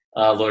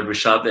Lord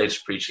Rishabhadev's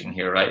preaching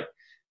here, right?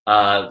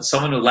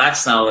 Someone who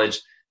lacks knowledge,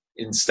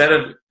 instead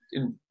of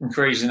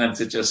encouraging them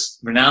to just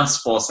renounce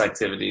false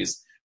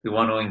activities, we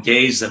want to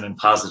engage them in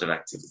positive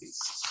activities.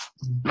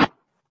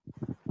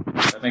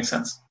 Does that make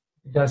sense?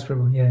 It does,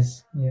 Prabhu.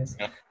 Yes. Yeah.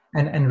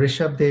 And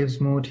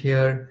Rishabhadev's mood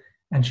here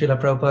and Srila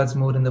Prabhupada's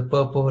mood in the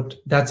purport,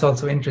 that's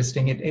also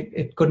interesting.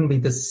 It couldn't be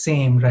the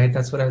same, right?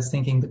 That's what I was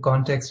thinking. The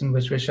context in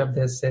which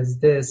Rishabhadev says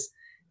this,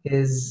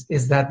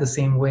 is that the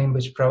same way in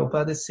which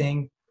Prabhupada is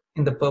saying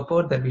in the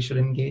purport that we should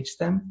engage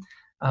them?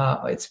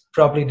 It's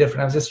probably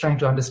different. I was just trying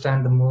to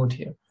understand the mood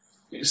here.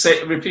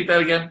 Repeat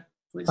that again,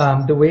 please.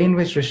 The way in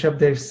which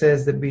Rishabhadev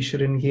says that we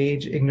should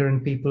engage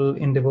ignorant people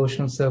in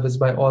devotional service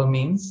by all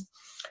means,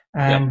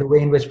 and the way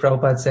in which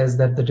Prabhupada says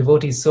that the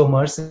devotee is so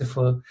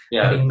merciful.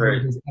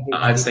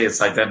 I'd say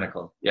it's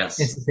identical. Yes.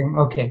 It's the same.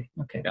 Okay.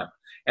 Yeah.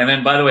 And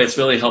then, by the way, it's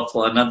really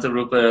helpful.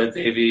 Anantarupa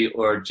Devi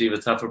or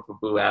Jivatattva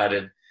Prabhu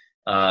added,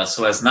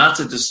 so as not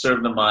to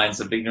disturb the minds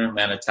of ignorant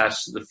men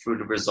attached to the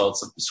fruitive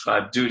results of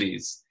prescribed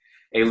duties,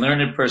 a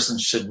learned person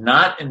should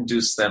not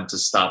induce them to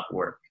stop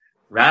work.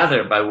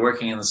 Rather, by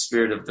working in the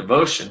spirit of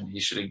devotion, he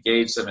should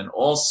engage them in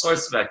all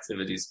sorts of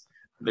activities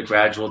for the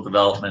gradual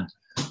development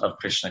of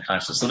Krishna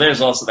consciousness. So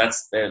there's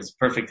a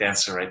perfect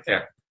answer right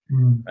there,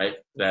 right?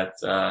 That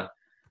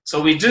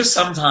so we do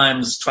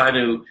sometimes try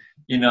to,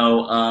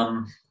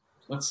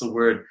 what's the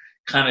word?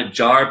 Kind of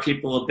jar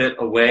people a bit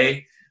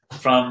away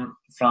from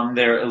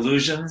their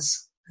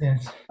illusions.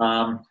 Yes.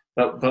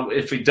 But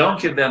if we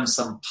don't give them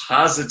some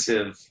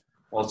positive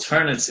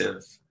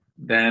alternative,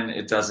 then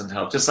it doesn't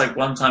help. Just like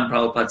one time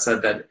Prabhupada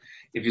said that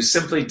if you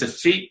simply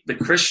defeat the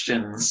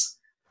Christians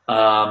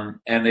and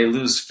they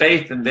lose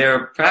faith in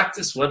their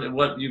practice,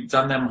 what you've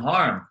done them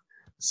harm.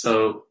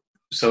 So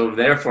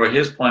therefore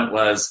his point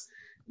was,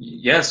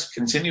 yes,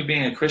 continue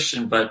being a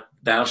Christian, but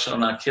thou shalt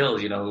not kill.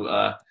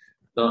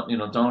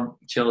 Don't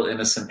kill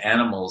innocent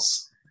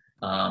animals.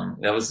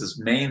 That was his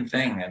main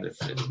thing. And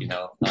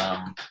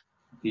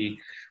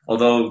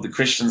although the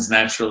Christians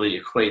naturally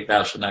equate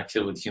thou shalt not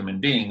kill with human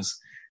beings,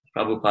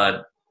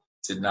 Prabhupada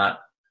did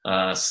not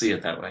see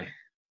it that way.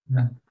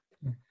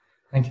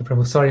 Thank you,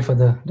 Prabhu. Sorry for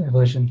the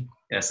diversion.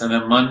 Yes, and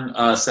then one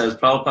says,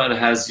 Prabhupada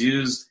has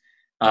used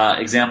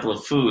example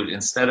of food.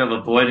 Instead of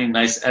avoiding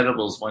nice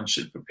edibles, one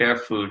should prepare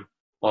food,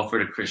 offer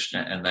to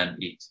Krishna, and then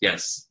eat.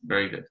 Yes,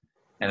 very good.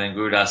 And then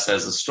Gurudas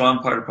says, a strong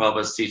part of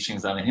Prabhupada's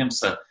teachings on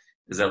ahimsa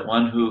is that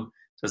one who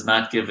does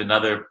not give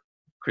another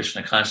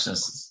Krishna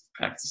consciousness is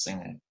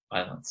practicing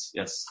violence.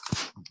 Yes.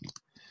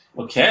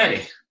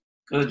 Okay.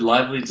 Good,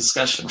 lively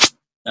discussion.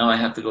 Now I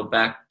have to go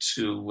back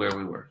to where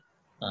we were.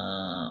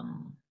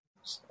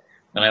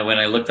 When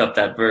I looked up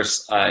that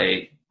verse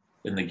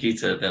in the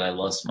Gita, that I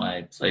lost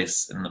my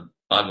place in the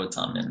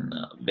Bhagavatam in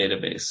Veda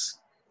base.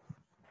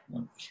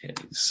 Okay,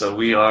 so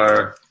we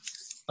are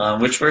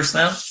which verse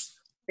now?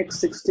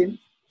 16.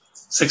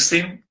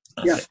 16?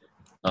 Okay. Yeah.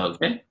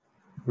 Okay.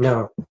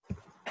 No,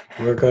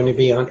 we're going to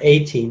be on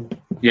 18.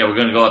 Yeah, we're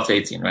going to go up to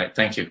 18, right?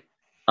 Thank you.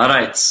 All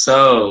right,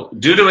 so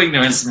due to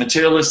ignorance, the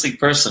materialistic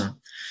person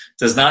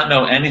does not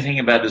know anything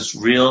about his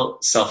real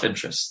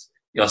self-interest,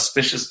 the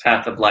auspicious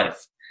path of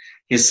life.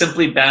 He is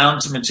simply bound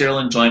to material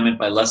enjoyment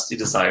by lusty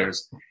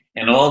desires,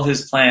 and all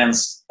his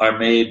plans are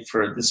made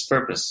for this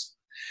purpose.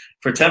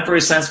 For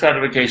temporary sense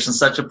gratification,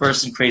 such a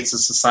person creates a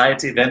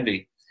society of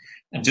envy,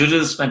 and due to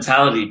this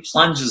mentality,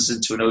 plunges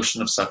into an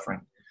ocean of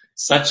suffering.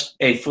 Such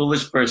a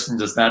foolish person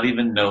does not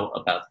even know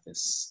about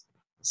this.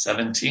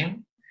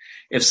 17.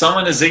 If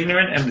someone is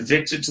ignorant and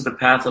addicted to the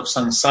path of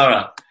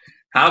samsara,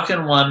 how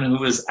can one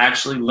who is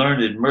actually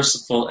learned,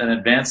 merciful, and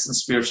advanced in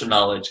spiritual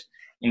knowledge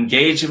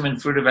engage him in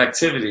fruitive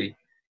activity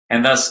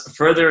and thus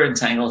further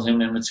entangle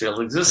him in material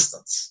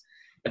existence?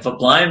 If a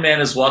blind man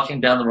is walking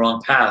down the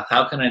wrong path,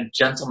 how can a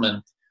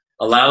gentleman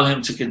allow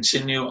him to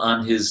continue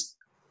on his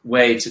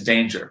way to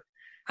danger?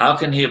 How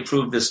can he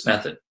approve this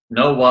method?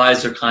 No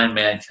wise or kind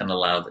man can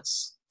allow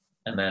this.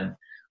 And then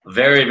a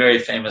very, very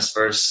famous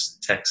verse,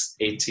 text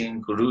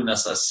 18, Guru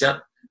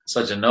nasasyat,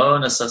 Swajano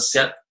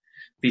nasasyat,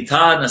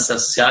 Pita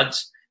nasasyat,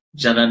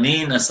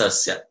 Janani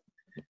nasasyat,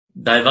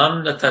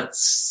 Daivam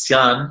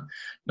natatsyan,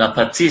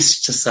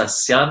 Napatis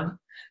chasasyan,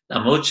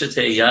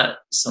 Namochateya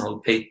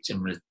samupet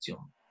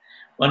mrityum.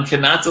 One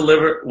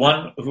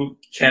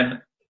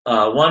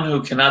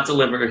who cannot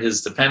deliver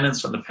his dependence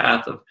from the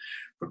path of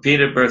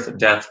repeated birth and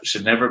death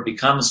should never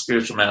become a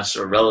spiritual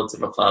master, a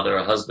relative, a father,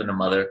 a husband, a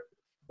mother,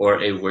 or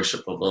a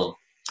worshipable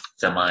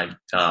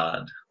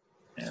demigod.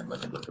 And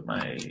let me look at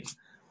my...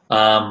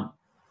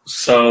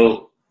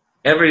 so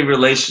every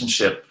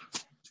relationship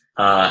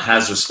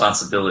has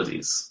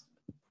responsibilities,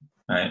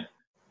 right?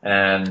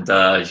 And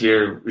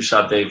here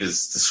Rishabh Dev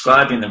is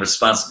describing the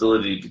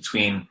responsibility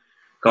between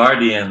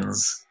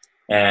guardians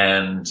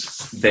and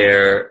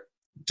their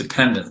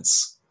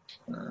dependents.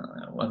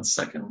 1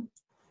 second.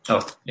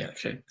 Oh, yeah,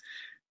 okay.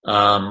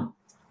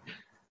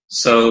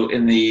 So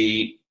in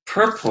the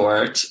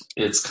purport,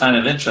 it's kind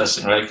of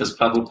interesting, right? Because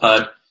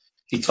Prabhupada,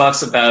 he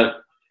talks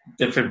about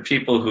different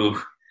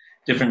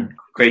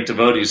great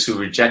devotees who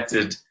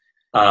rejected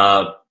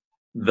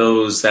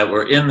those that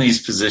were in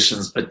these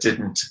positions but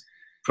didn't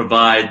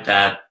provide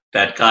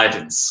that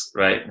guidance,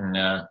 right? And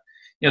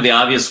the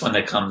obvious one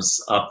that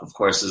comes up, of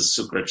course, is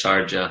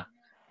Sukracharya,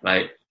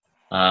 right?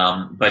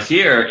 But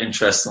here,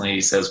 interestingly,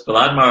 he says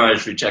Prahlad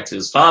Maharaj rejected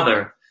his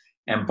father,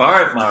 and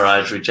Bharat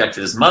Maharaj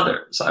rejected his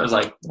mother. So I was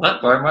like,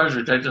 what? Bharat Maharaj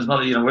rejected his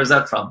mother? Where's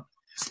that from?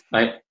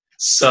 Right?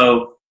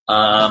 So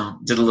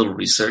did a little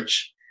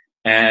research,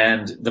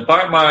 and the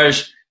Bharat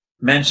Maharaj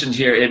mentioned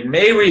here, it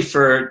may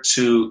refer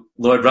to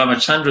Lord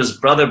Ramachandra's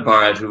brother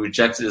Bharat, who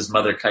rejected his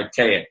mother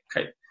Kaikeya,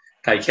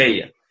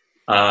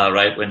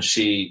 right, when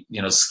she,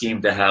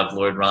 schemed to have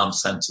Lord Ram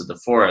sent to the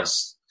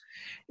forest.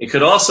 It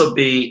could also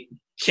be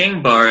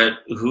King Bharat,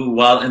 who,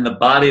 while in the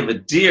body of a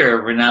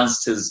deer,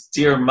 renounced his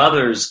dear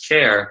mother's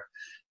care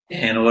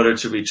in order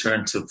to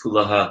return to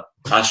Pulaha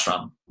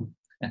ashram.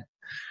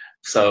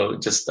 So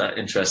just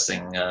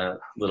interesting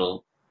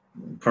little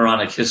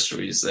Puranic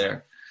histories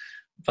there.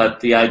 But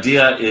the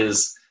idea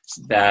is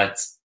that,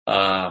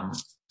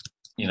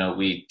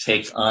 we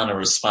take on a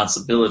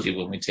responsibility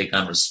when we take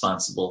on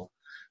responsible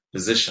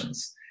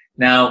positions.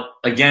 Now,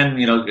 again,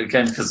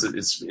 because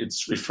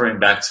it's referring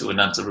back to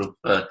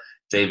Anantarupa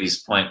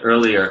Devi's point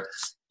earlier,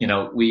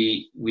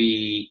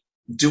 we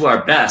do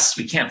our best.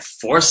 We can't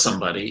force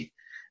somebody.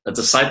 A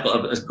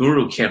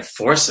guru can't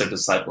force their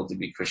disciple to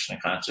be Krishna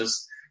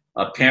conscious.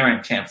 A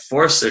parent can't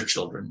force their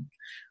children,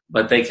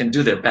 but they can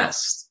do their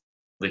best.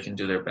 They can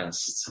do their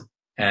best.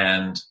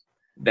 And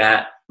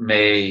that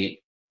may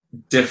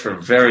differ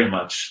very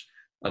much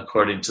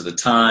according to the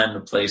time, the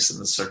place, and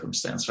the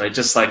circumstance, right?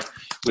 Just like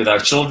with our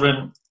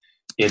children,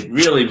 it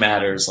really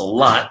matters a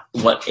lot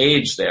what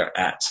age they're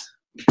at,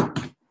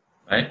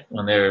 right?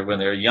 When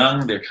they're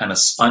young, they're kind of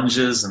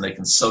sponges and they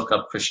can soak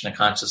up Krishna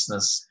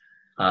consciousness.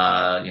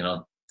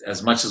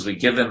 As much as we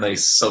give them, they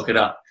soak it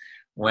up.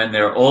 When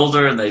they're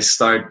older and they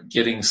start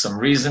getting some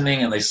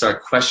reasoning and they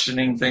start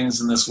questioning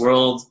things in this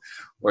world,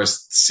 or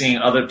seeing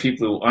other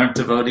people who aren't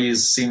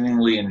devotees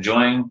seemingly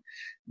enjoying,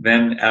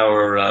 then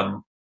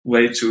our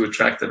way to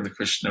attract them to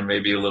Krishna may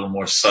be a little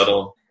more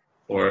subtle,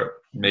 or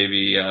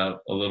maybe a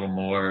little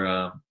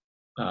more,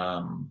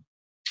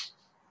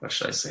 what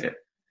should I say it?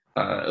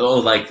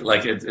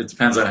 It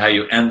depends on how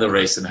you end the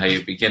race and how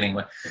you're beginning.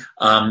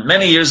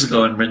 Many years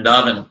ago in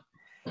Vrindavan,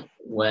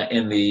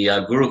 in the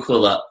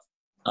Gurukula,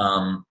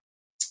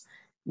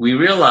 we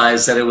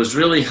realized that it was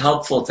really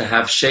helpful to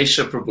have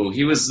Shesha Prabhu.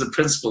 He was the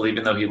principal,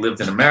 even though he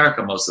lived in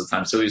America most of the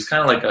time. So he was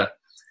kind of like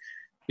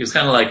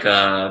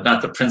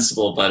not the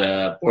principal, but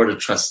a board of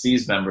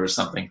trustees member or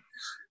something.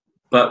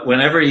 But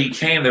whenever he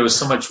came, there was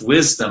so much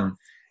wisdom,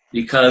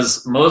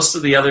 because most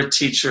of the other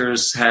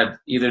teachers had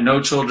either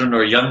no children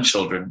or young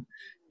children.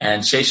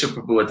 And Shesha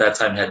Prabhu at that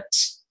time had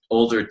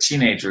older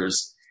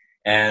teenagers.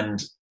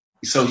 And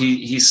so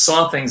he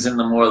saw things in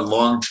the more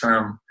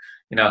long-term,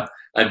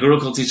 a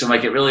Gurukul teacher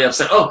might get really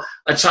upset. Oh,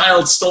 a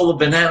child stole a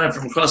banana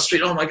from across the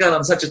street. Oh my God,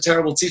 I'm such a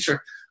terrible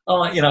teacher.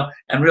 Oh,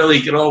 and really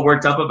get all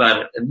worked up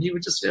about it. And he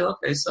would just feel,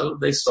 okay, so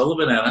they stole a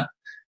banana.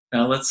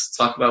 Now let's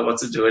talk about what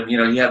to do. And,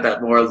 he had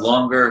that more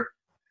longer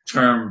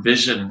long-term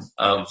vision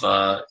of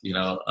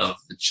of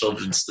the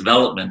children's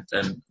development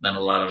than a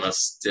lot of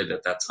us did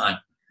at that time.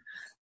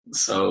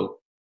 So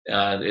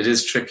it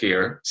is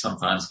trickier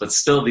sometimes, but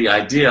still the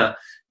idea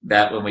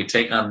that when we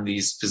take on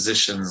these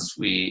positions,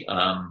 we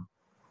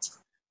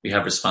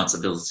have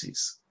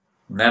responsibilities.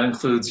 And that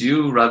includes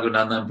you,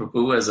 Raghunandan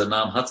Prabhu, as a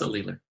Namhata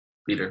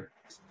leader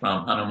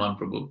from Hanuman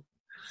Prabhu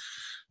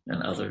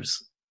and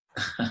others.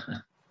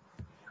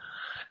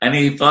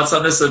 Any thoughts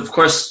on this? Of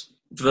course,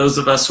 for those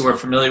of us who are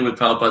familiar with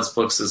Prabhupada's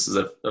books, this is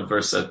a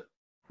verse that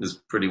is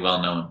pretty well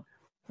known.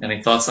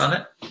 Any thoughts on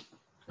it?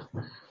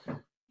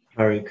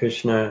 Hare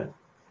Krishna.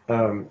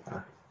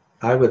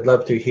 I would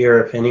love to hear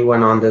if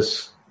anyone on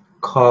this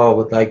call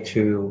would like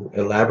to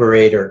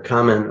elaborate or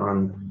comment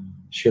on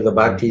Srila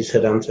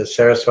Bhaktisiddhanta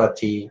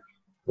Saraswati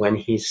when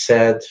he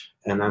said,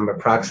 and I'm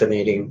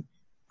approximating,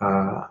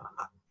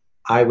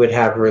 I would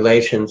have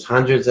relations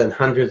hundreds and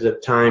hundreds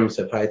of times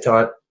if I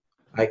thought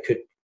I could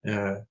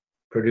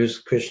produce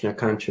Krishna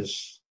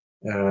conscious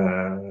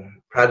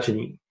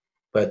progeny.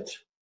 But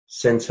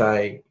since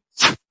out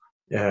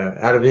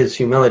of his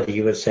humility,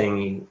 he was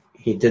saying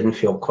he didn't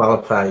feel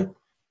qualified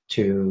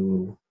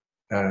to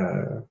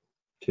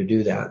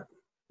do that.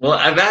 Well,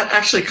 that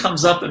actually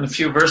comes up in a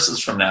few verses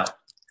from now.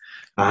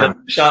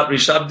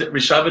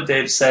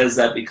 Rishabhadev says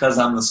that because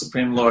I'm the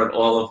Supreme Lord,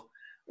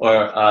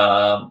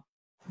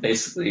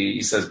 basically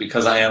he says,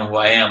 because I am who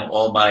I am,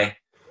 all my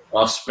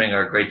offspring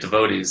are great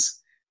devotees.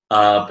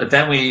 But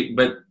then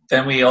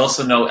we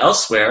also know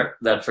elsewhere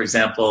that, for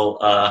example,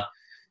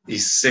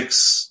 these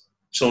 6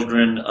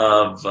 children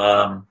of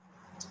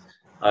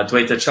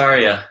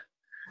Dvaitacharya,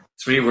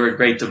 3 were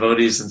great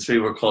devotees and 3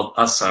 were called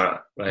asara,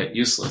 right?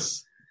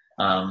 Useless.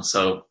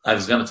 So I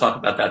was going to talk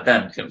about that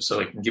then, so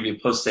I can give you a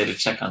post-dated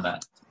check on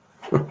that.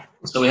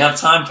 So we have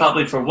time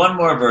probably for one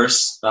more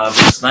verse,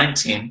 verse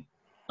 19.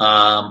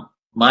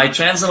 My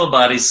transcendental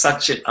body,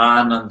 Satchit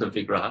Ananda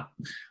Vigraha,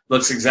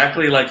 looks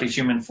exactly like a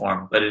human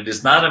form, but it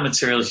is not a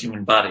material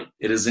human body.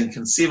 It is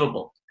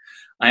inconceivable.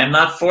 I am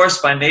not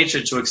forced by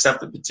nature to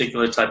accept a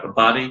particular type of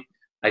body.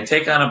 I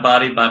take on a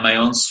body by my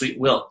own sweet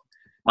will.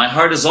 My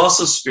heart is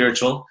also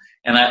spiritual,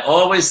 and I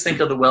always think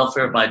of the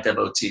welfare of my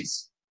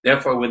devotees.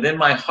 Therefore, within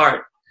my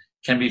heart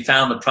can be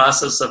found the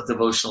process of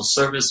devotional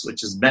service,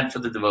 which is meant for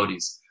the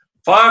devotees.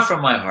 Far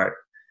from my heart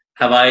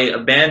have I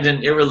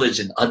abandoned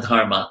irreligion,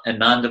 adharma, and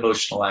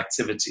non-devotional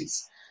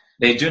activities.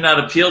 They do not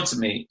appeal to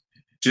me.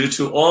 Due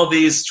to all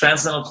these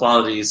transcendental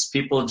qualities,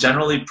 people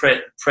generally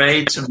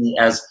pray to me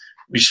as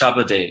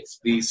Rishabhadev,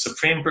 the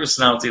Supreme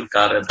Personality of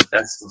Godhead, the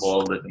best of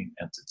all living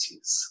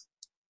entities.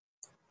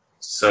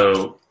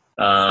 So,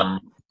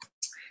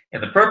 in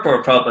the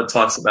purport, Prabhupada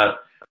talks about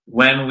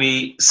when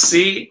we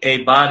see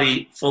a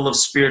body full of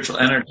spiritual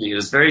energy, it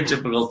is very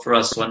difficult for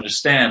us to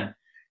understand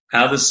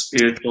how the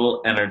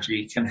spiritual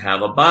energy can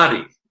have a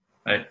body,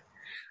 right?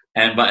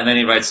 And then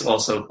he writes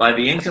also, by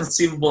the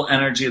inconceivable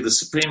energy of the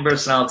Supreme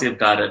Personality of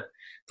Godhead,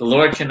 the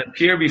Lord can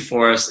appear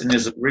before us in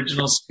his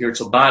original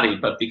spiritual body,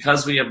 but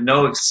because we have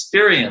no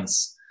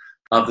experience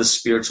of the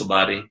spiritual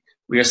body,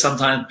 we are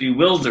sometimes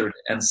bewildered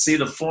and see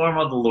the form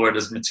of the Lord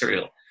as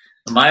material.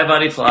 The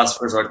Mayavadi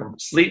philosophers are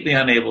completely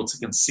unable to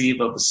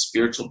conceive of a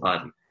spiritual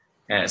body.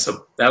 And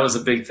so that was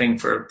a big thing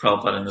for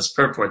Prabhupada in this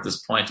purport,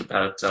 this point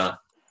about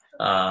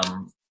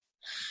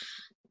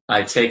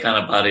I take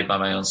on a body by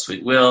my own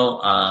sweet will.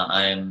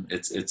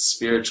 It's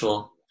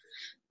spiritual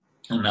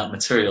and not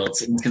material.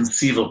 It's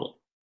inconceivable,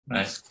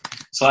 right?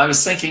 So I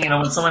was thinking,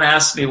 when someone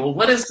asked me, well,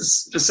 what is the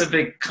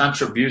specific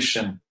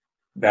contribution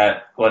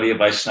that Gaudiya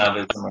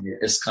Vaishnavism or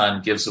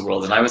ISKCON gives the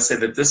world? And I would say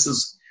that this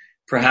is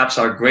perhaps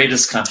our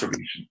greatest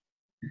contribution.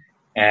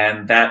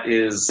 And that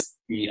is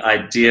the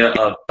idea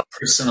of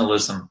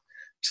personalism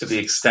to the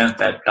extent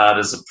that God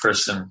is a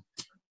person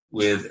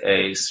with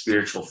a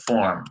spiritual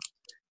form,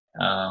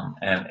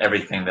 and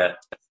everything that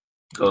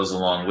goes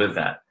along with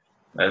that.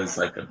 That is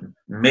like a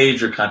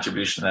major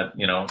contribution that,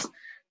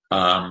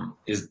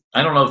 is,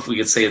 I don't know if we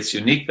could say it's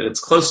unique, but it's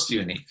close to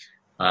unique.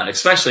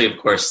 Especially, of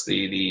course,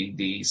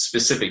 the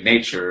specific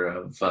nature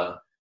of,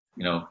 the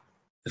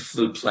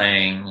flute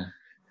playing,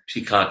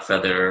 peacock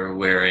feather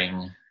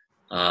wearing,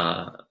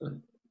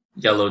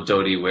 yellow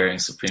dhoti wearing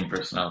Supreme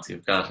Personality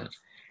of Godhead.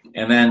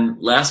 And then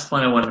last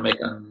point I want to make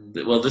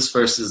this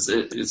verse is,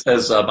 it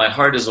says, my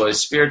heart is always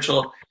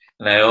spiritual,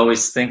 and I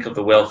always think of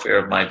the welfare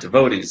of my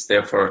devotees.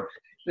 Therefore,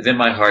 within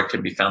my heart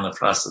can be found the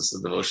process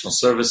of devotional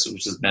service,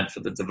 which is meant for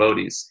the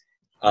devotees.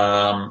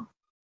 And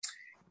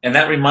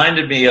that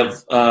reminded me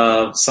of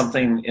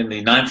something in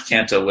the 9th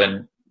canto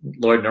when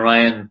Lord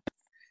Narayan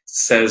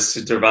says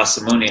to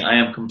Durvasa Muni, I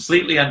am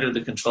completely under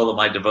the control of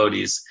my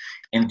devotees.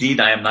 Indeed,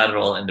 I am not at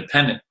all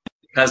independent.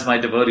 Because my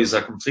devotees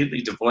are completely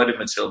devoid of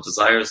material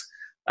desires,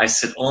 I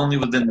sit only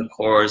within the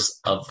cores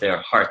of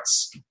their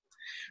hearts.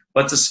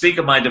 But to speak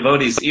of my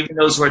devotees, even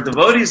those who are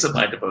devotees of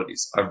my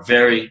devotees are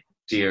very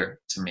dear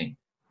to me.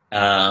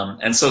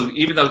 And so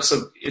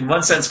in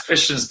one sense,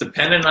 Krishna is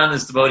dependent on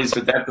his devotees,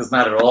 but that does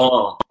not at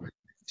all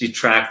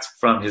detract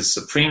from his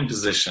supreme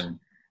position,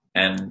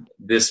 and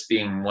this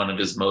being one of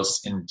his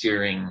most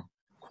endearing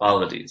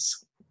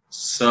qualities.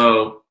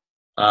 So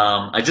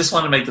I just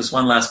want to make this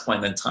one last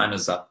point, then time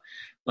is up.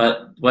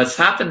 But what's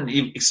happened,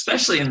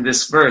 especially in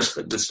this verse,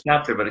 this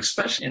chapter, but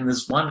especially in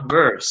this one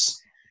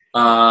verse,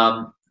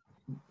 Rishabdev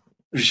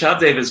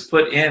has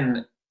put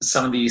in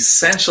some of the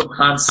essential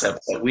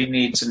concepts that we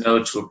need to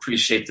know to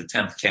appreciate the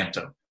 10th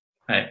canto,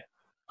 right?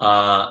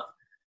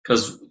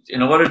 Because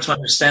in order to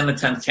understand the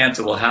 10th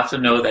canto, we'll have to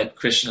know that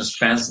Krishna's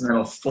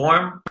transcendental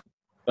form,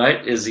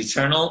 right, is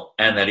eternal,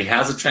 and that he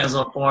has a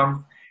transcendental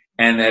form,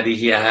 and that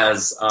he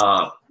has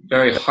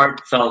very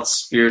heartfelt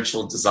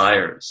spiritual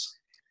desires.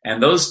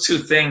 And those two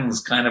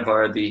things kind of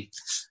are the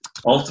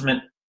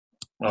ultimate,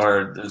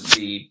 or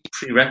the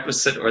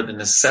prerequisite, or the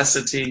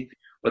necessity,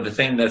 or the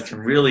thing that can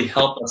really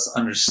help us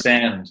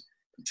understand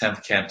the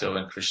 10th canto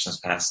and Krishna's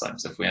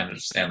pastimes, if we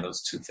understand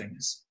those two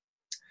things.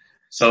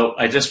 So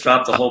I just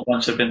dropped a whole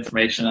bunch of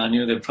information on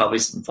you. There are probably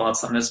some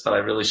thoughts on this, but I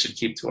really should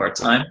keep to our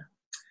time.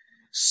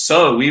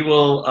 So we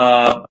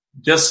will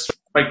just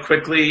quite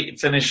quickly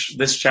finish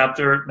this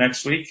chapter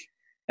next week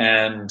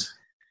and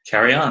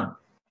carry on.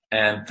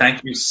 And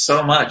thank you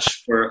so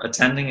much for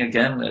attending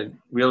again, a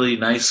really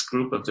nice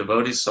group of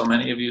devotees, so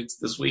many of you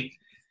this week.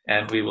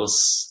 And we will,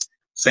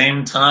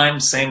 same time,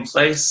 same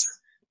place.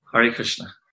 Hare Krishna.